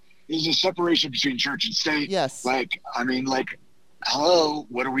problem. There's a separation between church and state. Yes. Hello,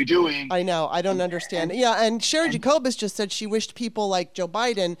 what are we doing? I know. I don't understand. And Sherry Jacobus just said she wished people like Joe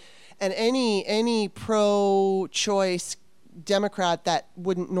Biden and any pro-choice Democrat that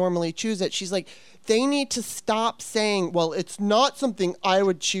wouldn't normally choose it, she's like, they need to stop saying, well, it's not something I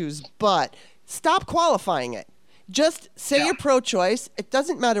would choose, but stop qualifying it. Just say you're pro-choice. It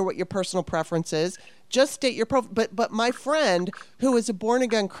doesn't matter what your personal preference is. Just state your But my friend, who is a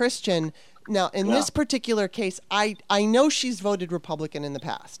born-again Christian, now in this particular case, I know she's voted Republican in the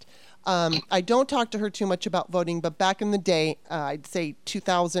past. I don't talk to her too much about voting, but back in the day, I'd say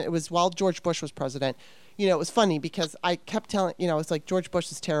 2000, it was while George Bush was president. It was funny because I kept telling, it's like, George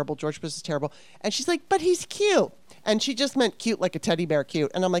Bush is terrible. And she's like, but he's cute. And she just meant cute like a teddy bear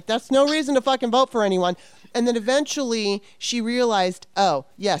cute. And I'm like, that's no reason to fucking vote for anyone. And then eventually she realized, oh,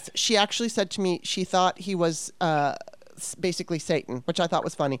 yes, she actually said to me she thought he was basically Satan, which I thought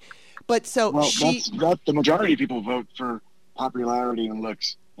was funny. But so the majority of people vote for popularity and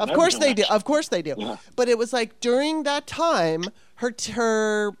looks. Of course they do. Yeah. But it was like during that time,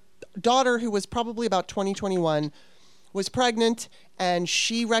 her daughter, who was probably about 2021, was pregnant, and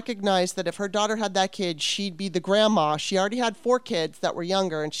she recognized that if her daughter had that kid, she'd be the grandma. She already had 4 kids that were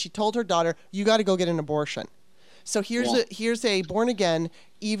younger, and she told her daughter, you got to go get an abortion. So here's a born-again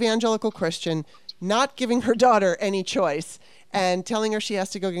evangelical Christian not giving her daughter any choice and telling her she has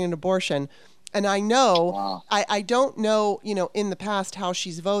to go get an abortion. And I know, I don't know, in the past how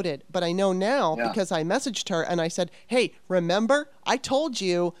she's voted, but I know now because I messaged her and I said, hey, remember, I told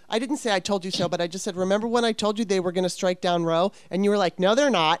you, I didn't say I told you so, but I just said, remember when I told you they were going to strike down Roe? And you were like, no, they're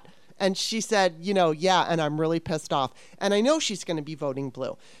not. And she said, yeah, and I'm really pissed off. And I know she's going to be voting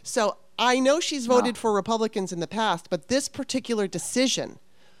blue. So I know she's voted for Republicans in the past, but this particular decision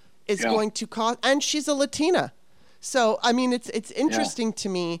is going to cause, and she's a Latina. So, I mean, it's interesting to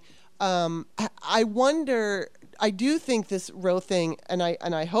me. I wonder, I do think this Roe thing, and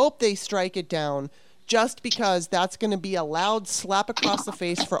I hope they strike it down, just because that's going to be a loud slap across the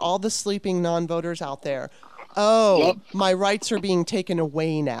face for all the sleeping non-voters out there. Oh, my rights are being taken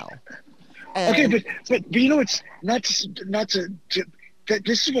away now. And but it's not to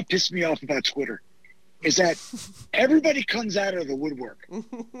this is what pissed me off about Twitter, is that everybody comes out of the woodwork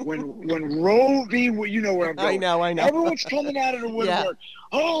when Roe v. You know where I'm going. I know. Everyone's coming out of the woodwork. Yeah.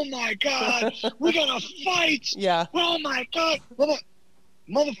 Oh my God, we gotta fight. Yeah. Oh my God,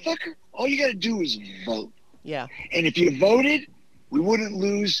 motherfucker! All you gotta do is vote. Yeah. And if you voted, we wouldn't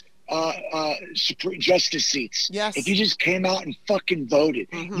lose justice seats. Yes. If you just came out and fucking voted,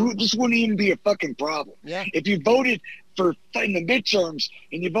 this wouldn't even be a fucking problem. Yeah. If you voted in the midterms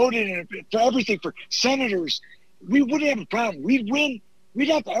and you voted for everything, for senators, we wouldn't have a problem. We'd win. We'd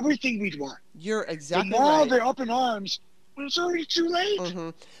have everything we'd want. You're exactly right. But now right. they're up in arms. But it's already too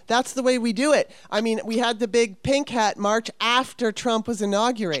late. That's the way we do it. I mean, we had the big Pink Hat March after Trump was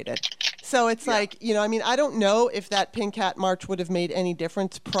inaugurated. So it's like, I mean, I don't know if that Pink Hat March would have made any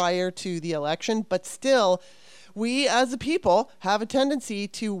difference prior to the election, but still, we as a people have a tendency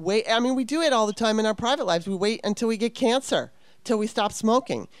to wait. I mean, we do it all the time in our private lives. We wait until we get cancer, till we stop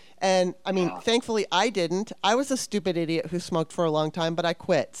smoking. And I mean, thankfully I didn't. I was a stupid idiot who smoked for a long time, but I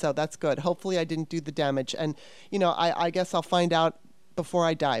quit. So that's good. Hopefully I didn't do the damage. And, I guess I'll find out before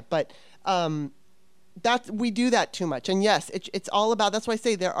I die. But we do that too much. And yes, it's all about, that's why I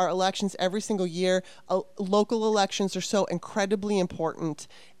say there are elections every single year. Local elections are so incredibly important.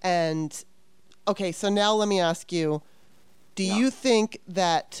 And okay, so now let me ask you, do you think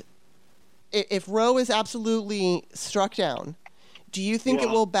that if Roe is absolutely struck down, do you think it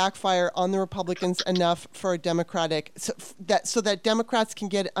will backfire on the Republicans enough for a Democratic, so that Democrats can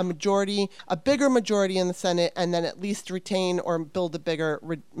get a bigger majority in the Senate, and then at least retain or build a bigger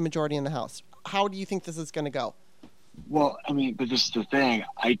majority in the House? How do you think this is going to go? Well, I mean, but this is the thing.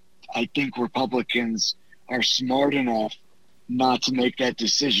 I think Republicans are smart enough not to make that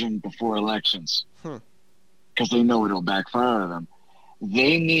decision before elections because they know it'll backfire on them.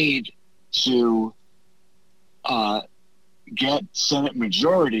 They need to get Senate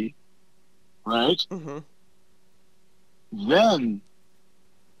majority, right? Then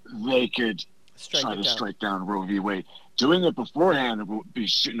they could try to strike down Roe v. Wade. Doing it beforehand would be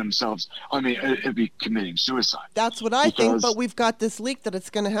shooting themselves. I mean, it'd be committing suicide. That's what I think, but we've got this leak that it's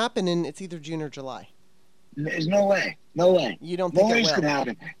going to happen, and it's either June or July. There's no way. No way. You don't think it will? No way it's going to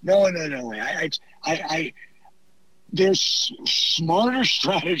happen. No way. There's smarter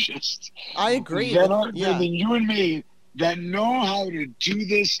strategists. I agree. Than you and me that know how to do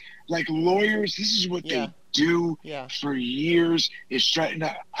this like lawyers. This is what they do for years.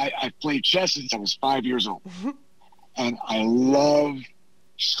 I played chess since I was 5 years old. And I love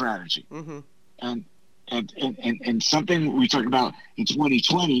strategy. And something we talked about in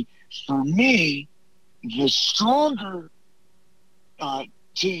 2020, for me, the stronger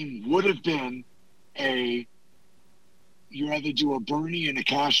team would have been you either do a Bernie and a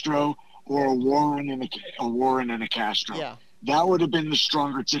Castro or a Warren and a Castro. Yeah. That would have been the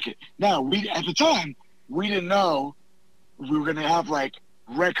stronger ticket. Now, at the time, we didn't know we were going to have like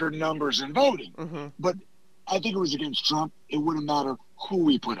record numbers in voting. But I think it was against Trump. It wouldn't matter who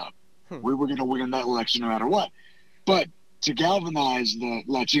we put up. We were going to win that election no matter what. But to galvanize the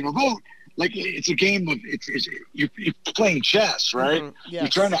Latino vote, like it's a game of you're playing chess, right? Yes. You're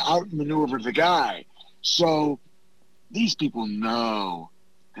trying to outmaneuver the guy. So these people know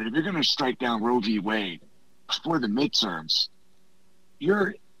that if you're going to strike down Roe v. Wade before the midterms,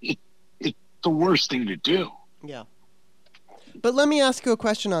 it's the worst thing to do. Yeah. But let me ask you a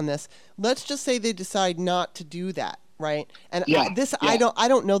question on this. Let's just say they decide not to do that, right? And I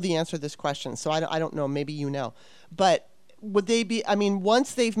don't know the answer to this question, so I don't know. Maybe you know. But would they be? I mean,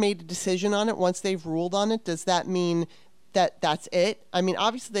 once they've made a decision on it, once they've ruled on it, does that mean that that's it? I mean,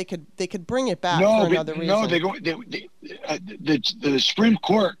 obviously they could bring it back for another reason. No, the Supreme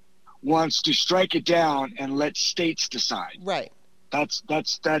Court wants to strike it down and let states decide. Right. That's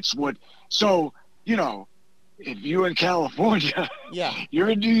what. So if you're in California, you're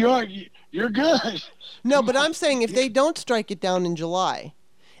in New York, you're good. No, but I'm saying if they don't strike it down in July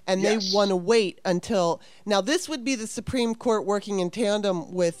and they want to wait until... Now, this would be the Supreme Court working in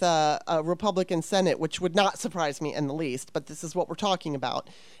tandem with a Republican Senate, which would not surprise me in the least, but this is what we're talking about.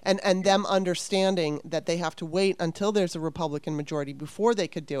 And them understanding that they have to wait until there's a Republican majority before they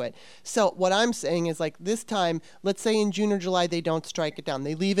could do it. So what I'm saying is, like, this time, let's say in June or July, they don't strike it down.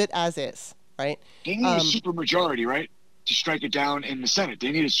 They leave it as is. Right? They need a supermajority, right, to strike it down in the Senate.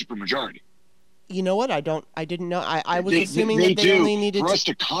 They need a supermajority. You know what? I didn't know. I was assuming that they only needed for us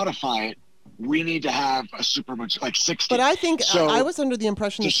to codify it. We need to have a supermajority, like 60. But I think I was under the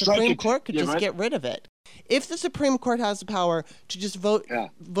impression the Supreme Court could just get rid of it. If the Supreme Court has the power to just vote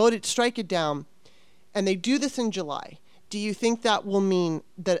it, strike it down, and they do this in July, do you think that will mean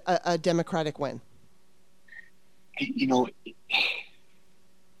that a Democratic win?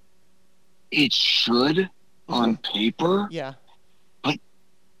 It should on paper. Yeah. But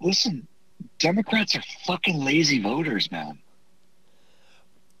listen, Democrats are fucking lazy voters, man.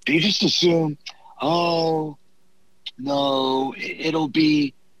 They just assume, oh, no, it'll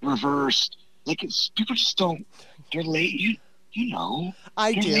be reversed. Like, people just don't, they're late.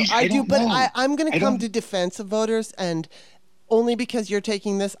 I do, but I'm going to come to defense of voters, and only because you're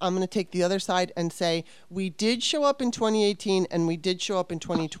taking this, I'm going to take the other side and say we did show up in 2018 and we did show up in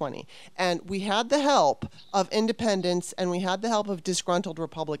 2020. And we had the help of independents and we had the help of disgruntled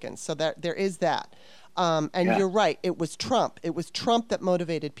Republicans. So there is that. You're right. It was Trump. It was Trump that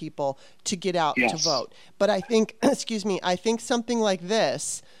motivated people to get out to vote. But I think, I think something like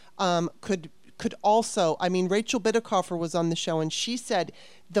this could also, Rachel Bitecofer was on the show and she said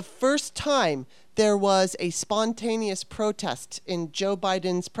the first time there was a spontaneous protest in Joe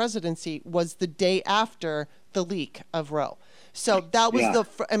Biden's presidency was the day after the leak of Roe. So that was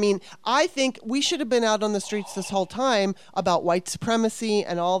I think we should have been out on the streets this whole time about white supremacy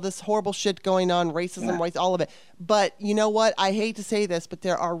and all this horrible shit going on, racism, whites, all of it. But you know what? I hate to say this, but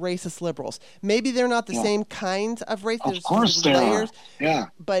there are racist liberals. Maybe they're not the same kinds of racists. Of course there are. Yeah.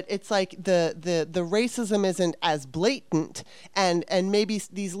 But it's like the racism isn't as blatant, and maybe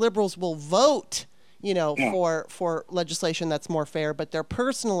these liberals will vote for legislation that's more fair, but their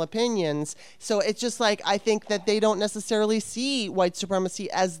personal opinions. So it's just like, I think that they don't necessarily see white supremacy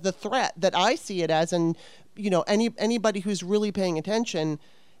as the threat that I see it as. And, anybody who's really paying attention,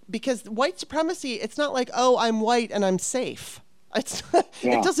 because white supremacy, it's not like, oh, I'm white and I'm safe. It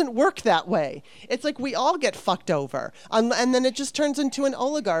doesn't work that way. It's like we all get fucked over. And then it just turns into an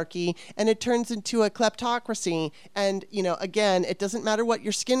oligarchy and it turns into a kleptocracy. And, again, it doesn't matter what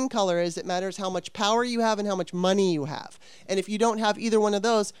your skin color is. It matters how much power you have and how much money you have. And if you don't have either one of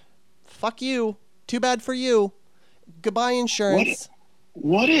those, fuck you. Too bad for you. Goodbye, insurance.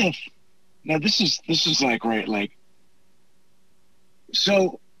 What if now this is like, right, like,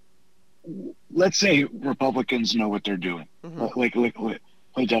 so let's say Republicans know what they're doing. Mm-hmm. Like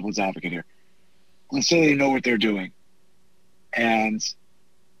play devil's advocate here. Let's say they know what they're doing, and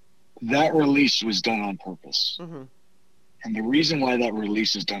that release was done on purpose. Mm-hmm. And the reason why that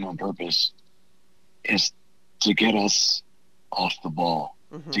release is done on purpose is to get us off the ball,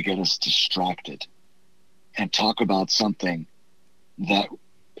 to get us distracted, and talk about something that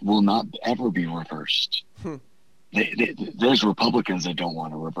will not ever be reversed. There's Republicans that don't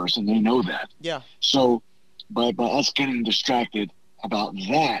want to reverse, and they know that. Yeah. So by us getting distracted about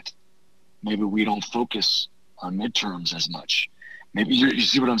that, maybe we don't focus on midterms as much. Maybe you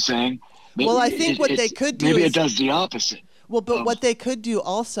see what I'm saying? Maybe I think what they could do maybe it does the opposite. Well, but what they could do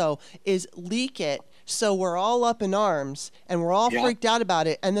also is leak it so we're all up in arms and we're all freaked out about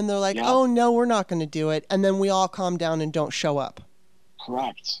it, and then they're like, oh, no, we're not going to do it, and then we all calm down and don't show up.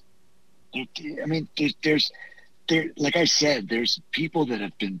 Correct. There's like I said, there's people that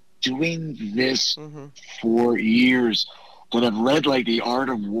have been doing this for years, that have read like The Art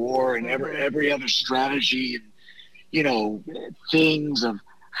of War and every other strategy and, things of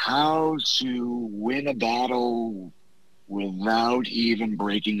how to win a battle without even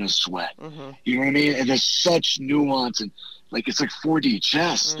breaking a sweat. You know what I mean? And there's such nuance, and like it's like 4D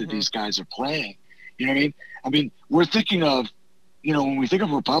chess that these guys are playing. You know what I mean? I mean, we're thinking of, when we think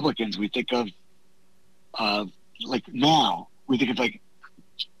of Republicans, we think of like now we think of like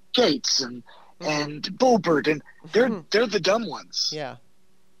Gates and Boebert, and they're the dumb ones. Yeah.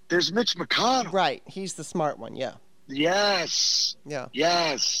 There's Mitch McConnell. Right. He's the smart one. Yeah. Yes. Yeah.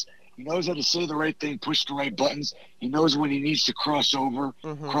 Yes. He knows how to say the right thing, push the right buttons. He knows when he needs to cross over,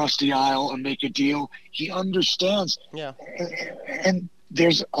 cross the aisle and make a deal. He understands. Yeah. And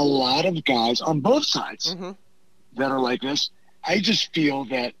there's a lot of guys on both sides that are like this. I just feel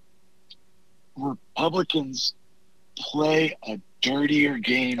that Republicans play a dirtier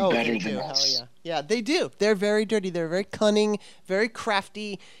game better than us. Hell yeah. Yeah, they do. They're very dirty. They're very cunning, very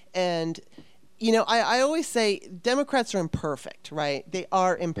crafty. And, I always say Democrats are imperfect, right? They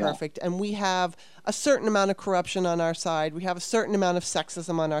are imperfect. Yeah. And we have a certain amount of corruption on our side. We have a certain amount of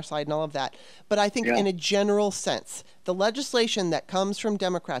sexism on our side and all of that. But I think in a general sense, the legislation that comes from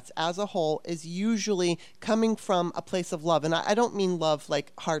Democrats as a whole is usually coming from a place of love. And I don't mean love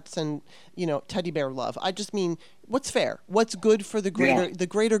like hearts and, teddy bear love. I just mean what's fair, what's good for the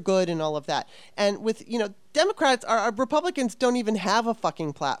greater good and all of that. And with, Democrats, our Republicans don't even have a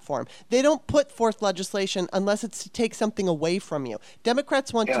fucking platform. They don't put forth legislation unless it's to take something away from you.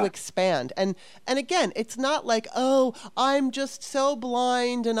 Democrats want to expand. And again, it's not like, oh, I'm just so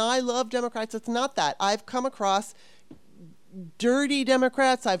blind and I love Democrats. It's not that. I've come across dirty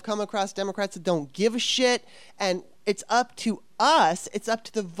Democrats. I've come across Democrats that don't give a shit. And it's up to us, it's up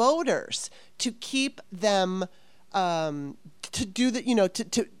to the voters to keep them, to do the,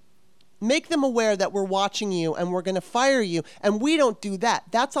 to make them aware that we're watching you and we're going to fire you. And we don't do that.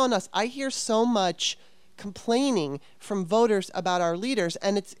 That's on us. I hear so much complaining from voters about our leaders,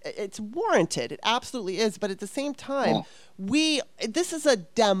 and it's warranted. It absolutely is. But at the same time, this is a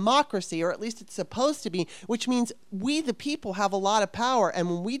democracy, or at least it's supposed to be, which means we, the people, have a lot of power. And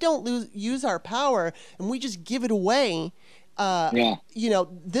when we don't use our power and we just give it away,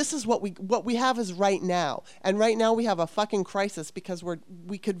 this is what we have is right now. And right now we have a fucking crisis because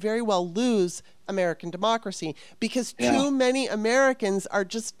we could very well lose American democracy because too many Americans are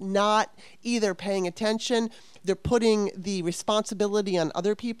just not either paying attention. They're putting the responsibility on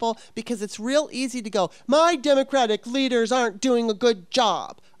other people because it's real easy to go, my Democratic leaders aren't doing a good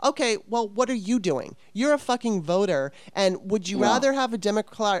job. Okay, well, what are you doing? You're a fucking voter, and would you rather have a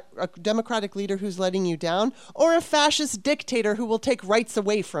Democratic leader who's letting you down or a fascist dictator who will take rights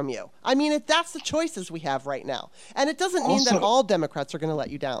away from you? I mean, that's the choices we have right now. And it doesn't mean that all Democrats are going to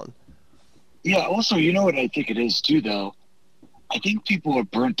let you down. Yeah, also, you know what I think it is, too, though? I think people are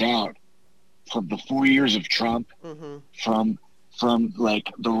burnt out from the 4 years of Trump, from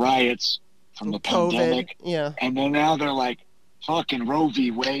like, the riots, from the COVID, pandemic. Yeah. And then now they're like, fucking Roe v.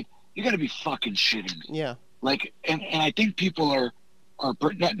 Wade, you got to be fucking shitting me. Yeah. Like, and I think people are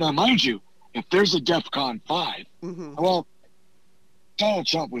now, mind you, if there's a DEFCON 5, well, Donald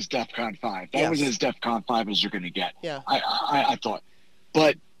Trump was DEFCON 5. That was as DEFCON 5 as you're going to get. Yeah. I thought.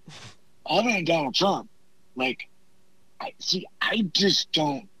 But other than Donald Trump, like, I just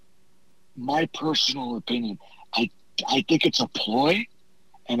don't, my personal opinion, I think it's a ploy,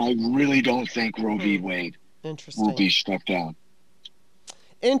 and I really don't think Roe v. Wade will be struck down.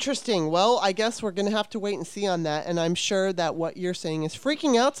 Interesting. Well, I guess we're going to have to wait and see on that. And I'm sure that what you're saying is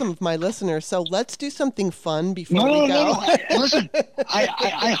freaking out some of my listeners. So let's do something fun before we go. No. Listen,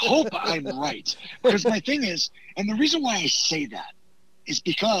 I hope I'm right. Because my thing is, and the reason why I say that is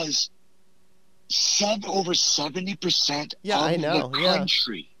because over 70% of the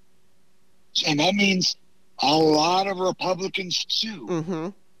country, and that means a lot of Republicans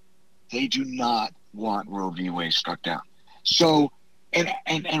too, they do not want Roe v. Wade struck down. So,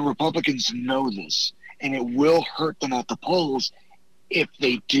 and Republicans know this, and it will hurt them at the polls if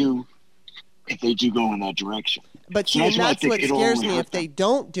they do go in that direction. But see, and that's what scares me if they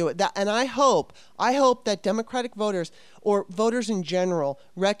don't do it. And I hope that Democratic voters or voters in general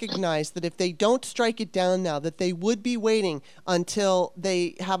recognize that if they don't strike it down now, that they would be waiting until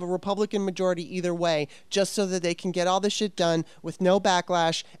they have a Republican majority either way, just so that they can get all this shit done with no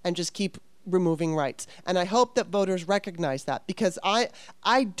backlash and just keep removing rights. And I hope that voters recognize that, because I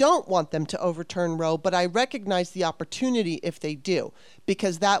don't want them to overturn Roe, but I recognize the opportunity if they do,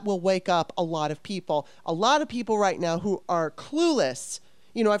 because that will wake up a lot of people right now who are clueless.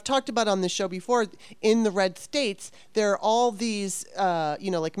 You know, I've talked about on this show before, in the red states, there are all these,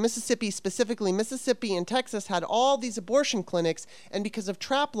 like Mississippi, specifically Mississippi and Texas had all these abortion clinics, and because of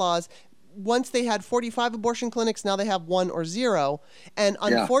trap laws, once they had 45 abortion clinics, now they have 1 or 0. And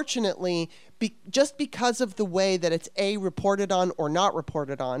unfortunately, just because of the way that it's reported on or not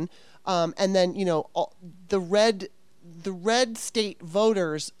reported on, and then, the red state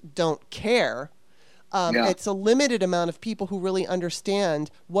voters don't care. It's a limited amount of people who really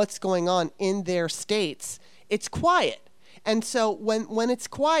understand what's going on in their states. It's quiet. And so when it's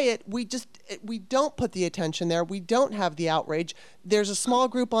quiet, we don't put the attention there. We don't have the outrage. There's a small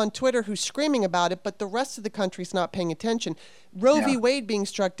group on Twitter who's screaming about it, but the rest of the country's not paying attention. Roe v. Wade being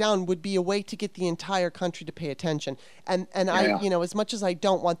struck down would be a way to get the entire country to pay attention. And I, as much as I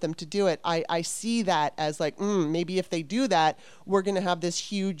don't want them to do it, I see that as like, maybe if they do that, we're going to have this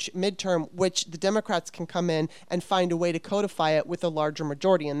huge midterm, which the Democrats can come in and find a way to codify it with a larger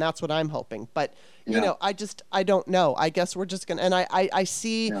majority. And that's what I'm hoping. But, I don't know. I guess we're just going to, and I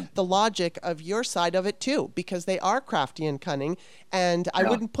see the logic of your side of it too, because they are crafty and cunning, and I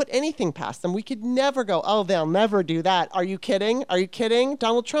wouldn't put anything past them. We could never go, oh, they'll never do that. Are you kidding?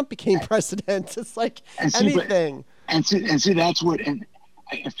 Donald Trump became president. It's like anything. See, that's what, and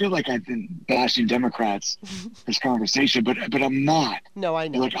I feel like I've been bashing Democrats this conversation, but I'm not. No, I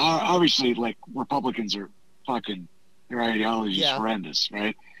know. Like, obviously, like, Republicans are fucking, their ideology is horrendous,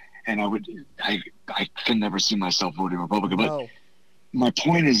 right? And I can never see myself voting Republican. But my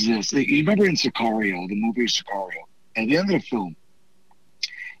point is this. You remember in Sicario, the movie Sicario, at the end of the film,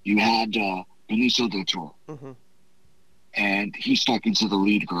 you had Benicio del Toro. And he's talking to the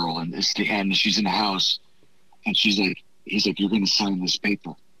lead girl, and she's in the house, and he's like, you're going to sign this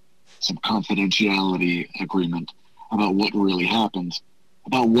paper, some confidentiality agreement about what really happened,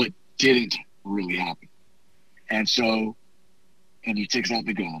 about what didn't really happen. And so, and he takes out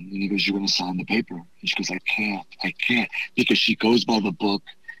the gun, and he goes, you're going to sign the paper. And she goes, I can't, because she goes by the book.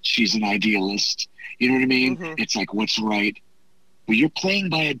 She's an idealist. You know what I mean? It's like, what's right. But you're playing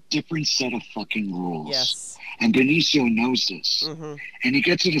by a different set of fucking rules. Yes. And Benicio knows this. Mm-hmm. And he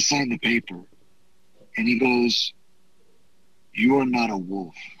gets her to sign the paper. And he goes, "You are not a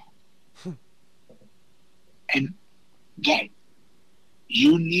wolf." And that,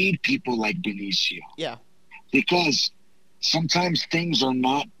 you need people like Benicio. Yeah. Because sometimes things are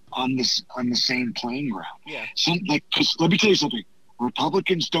not on the same playing ground. Yeah. Cause let me tell you something.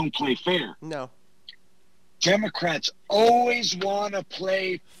 Republicans don't play fair. No. Democrats always want to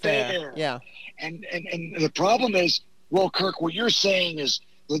play fair. Yeah. And the problem is, well, Kirk, what you're saying is,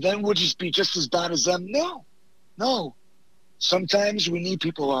 well, then we'll just be just as bad as them. No. Sometimes we need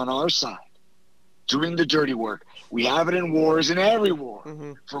people on our side doing the dirty work. We have it in wars, in every war.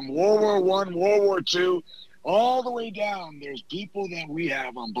 Mm-hmm. From World War I, World War II, all the way down. There's people that we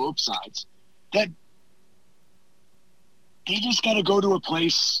have on both sides that they just got to go to a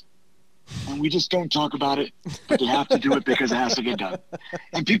place, and we just don't talk about it, but they have to do it because it has to get done.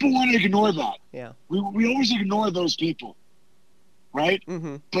 And people want to ignore that. Yeah. We always ignore those people, right?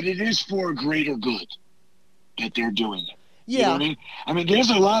 Mm-hmm. But it is for a greater good that they're doing it. Yeah. You know what I mean? I mean, there's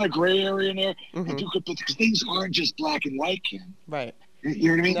a lot of gray area in there. Mm-hmm. Because things aren't just black and white, Kim. Right. You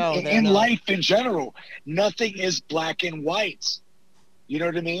know what I mean? No, in life in general, nothing is black and white. You know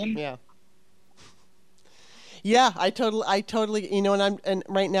what I mean? Yeah. Yeah, I totally, you know, and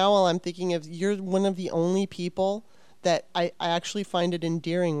right now all I'm thinking of, you're one of the only people that I actually find it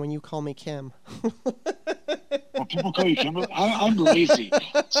endearing when you call me Kim. Well, people call you Kim. I'm lazy,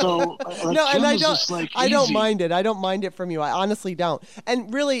 so no, Kim and I is don't. just like I don't easy. mind it. I don't mind it from you. I honestly don't.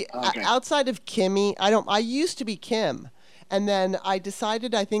 And really, Okay. outside of Kimmy, I don't. I used to be Kim. And then I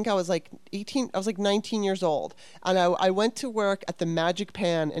decided, I think I was like 18, I was like 19 years old. And I went to work at the Magic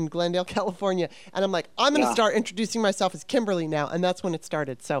Pan in Glendale, California. And I'm like, I'm going to start introducing myself as Kimberly now. And that's when it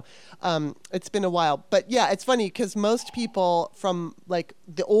started. So it's been a while. But yeah, it's funny because most people from like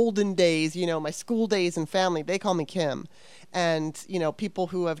the olden days, you know, my school days and family, they call me Kim. And, you know, people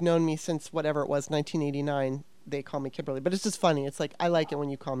who have known me since whatever it was, 1989, they call me Kimberly. But it's just funny. It's like, I like it when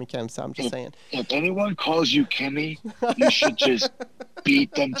you call me Kim, so I'm just saying. If anyone calls you Kimmy, you should just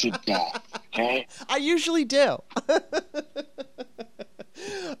beat them to death, okay? I usually do.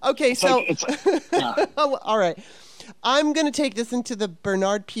 Okay, all right. I'm going to take this into the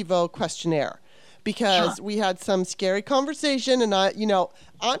Bernard Pivot questionnaire because we had some scary conversation, and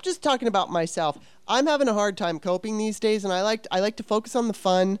I'm just talking about myself. I'm having a hard time coping these days, and I like to focus on the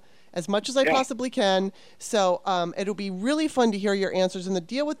fun as much as I possibly can. So it'll be really fun to hear your answers. And the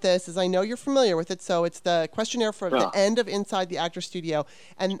deal with this is I know you're familiar with it. So it's the questionnaire for the end of Inside the Actor Studio.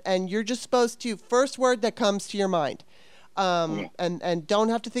 And you're just supposed to, first word that comes to your mind. And don't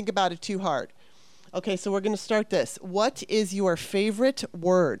have to think about it too hard. Okay, so we're going to start this. What is your favorite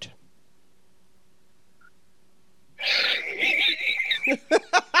word?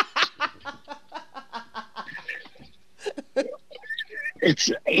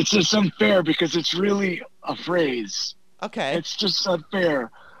 It's just unfair because it's really a phrase. Okay. It's just unfair.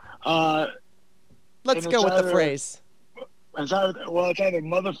 Let's go with the phrase. It's either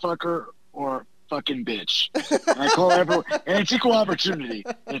motherfucker or fucking bitch. And I call everyone, and it's equal opportunity.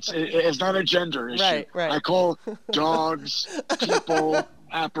 It's not a gender issue. Right. I call dogs, people,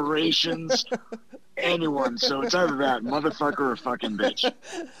 apparitions, anyone. So it's either that, motherfucker or fucking bitch.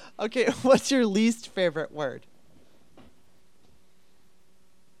 Okay, what's your least favorite word?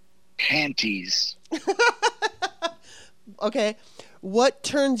 Panties. Okay. What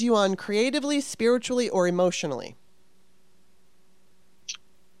turns you on creatively, spiritually, or emotionally?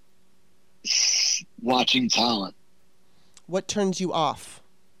 Watching talent. What turns you off?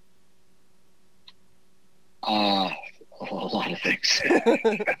 A lot of things.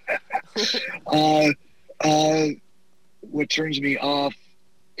 What turns me off?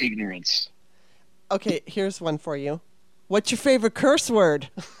 Ignorance. Okay, here's one for you. What's your favorite curse word?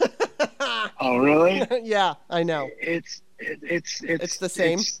 Oh, really? Yeah, I know. It's the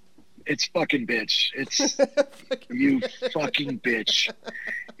same. It's fucking bitch. It's you fucking bitch.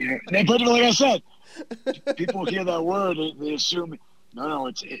 You know, but like I said, people hear that word, they assume.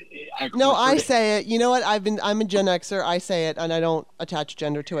 No, I say it. You know what? I'm a Gen Xer. I say it, and I don't attach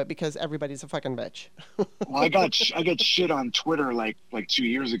gender to it because everybody's a fucking bitch. Well, I got shit on Twitter like 2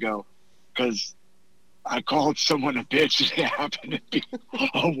 years ago because I called someone a bitch and it happened to be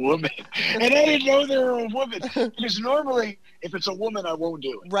a woman. And I didn't know they were a woman. Because normally, if it's a woman, I won't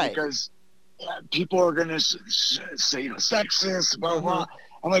do it. Right. Because people are going to say, sexist, blah, blah.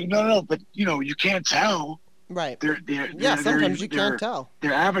 I'm like, no. But, you can't tell. Right. Sometimes you can't tell.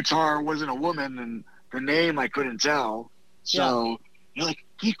 Their avatar wasn't a woman, and the name I couldn't tell. So, you're like,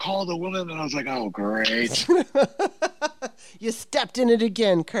 he called a woman, and I was like, oh, great. You stepped in it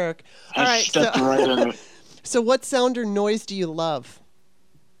again, Kirk. All right, stepped right in it. So what sound or noise do you love?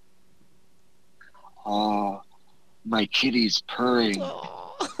 My kitties purring.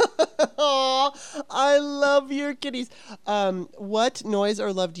 Oh, I love your kitties. What noise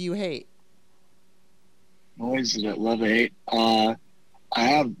or love do you hate? Noise that I love or hate? I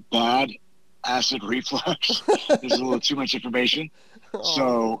have bad acid reflux. There's a little too much information.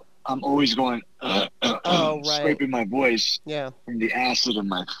 So I'm always going, scraping my voice from the acid in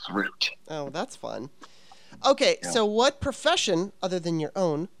my throat. Oh, that's fun. Okay, so what profession, other than your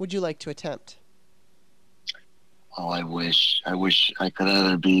own, would you like to attempt? Oh, I wish I could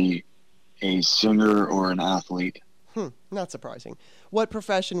either be a singer or an athlete. Not surprising. What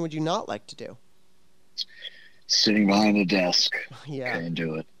profession would you not like to do? Sitting behind a desk. Yeah. Couldn't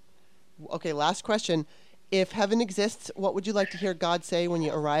do it. Okay, last question. If heaven exists, what would you like to hear God say when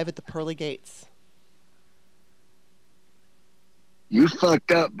you arrive at the pearly gates? You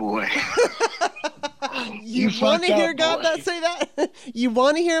fucked up, boy. You want to hear God say that? You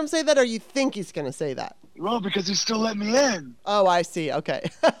want to hear him say that, or you think he's going to say that? Well, because he's still letting me in. Oh, I see. Okay.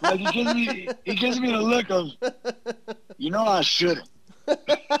 Like he gives me the look of, I shouldn't.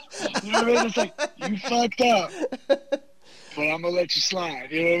 You know what I mean? It's like, you fucked up, but I'm gonna let you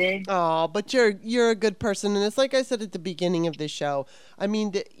slide. You know what I mean? Oh, but you're a good person, and it's like I said at the beginning of this show. I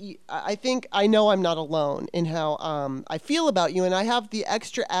mean, I think I know I'm not alone in how I feel about you, and I have the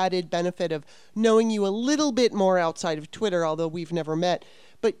extra added benefit of knowing you a little bit more outside of Twitter, although we've never met.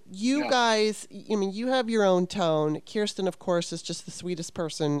 But you guys, I mean, you have your own tone. Kirsten, of course, is just the sweetest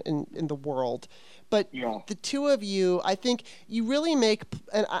person in the world. But the two of you, I think you really make,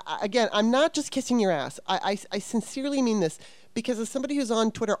 and again, I'm not just kissing your ass. I sincerely mean this, because as somebody who's on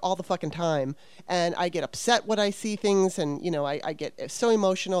Twitter all the fucking time, and I get upset when I see things, and, I get so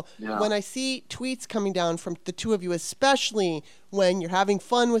emotional. When I see tweets coming down from the two of you, especially when you're having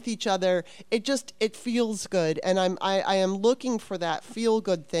fun with each other, it feels good. And I am looking for that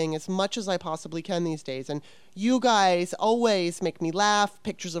feel-good thing as much as I possibly can these days. And you guys always make me laugh.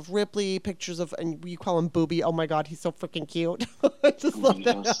 Pictures of Ripley, pictures of, and you call him Booby. Oh my God, he's so freaking cute. I just love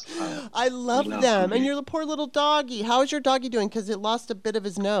that. I love them. Booby. And you're the poor little doggy. How is your doggy doing? Because it lost a bit of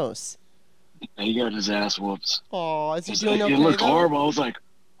his nose. He got his ass whoops. Oh, is he doing okay? It looked horrible. I was like,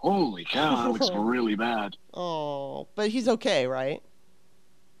 holy cow, that looks really bad. Oh, but he's okay, right?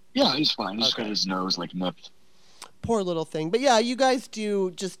 Yeah, he's fine. He's just got his nose nipped. Poor little thing. But yeah, you guys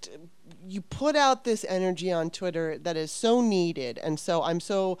do you put out this energy on Twitter that is so needed. And so I'm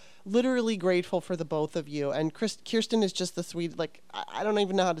so literally grateful for the both of you. And Kirsten is just the sweet, I don't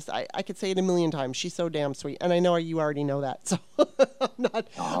even know how to say, I could say it a million times. She's so damn sweet. And I know you already know that. So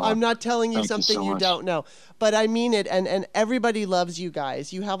I'm not telling you something you don't know. But I mean it. And everybody loves you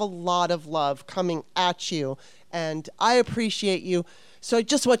guys. You have a lot of love coming at you. And I appreciate you. So I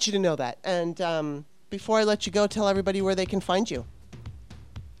just want you to know that. And before I let you go, tell everybody where they can find you.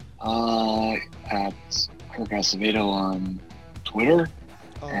 At Kirk Acevedo on Twitter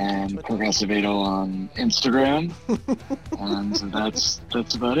and Kirk Acevedo on Instagram. And that's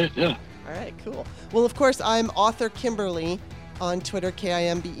about it, yeah. All right, cool. Well, of course, I'm author Kimberly on Twitter,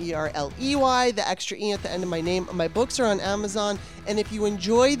 KIMBERLEY, the extra E at the end of my name. My books are on Amazon, and if you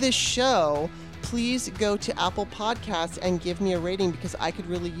enjoy this show, please go to Apple Podcasts and give me a rating because I could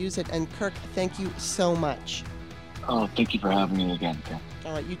really use it. And Kirk, thank you so much. Oh, thank you for having me again, Kim.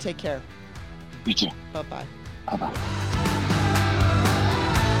 All right, you take care. You too. Bye-bye. Bye-bye.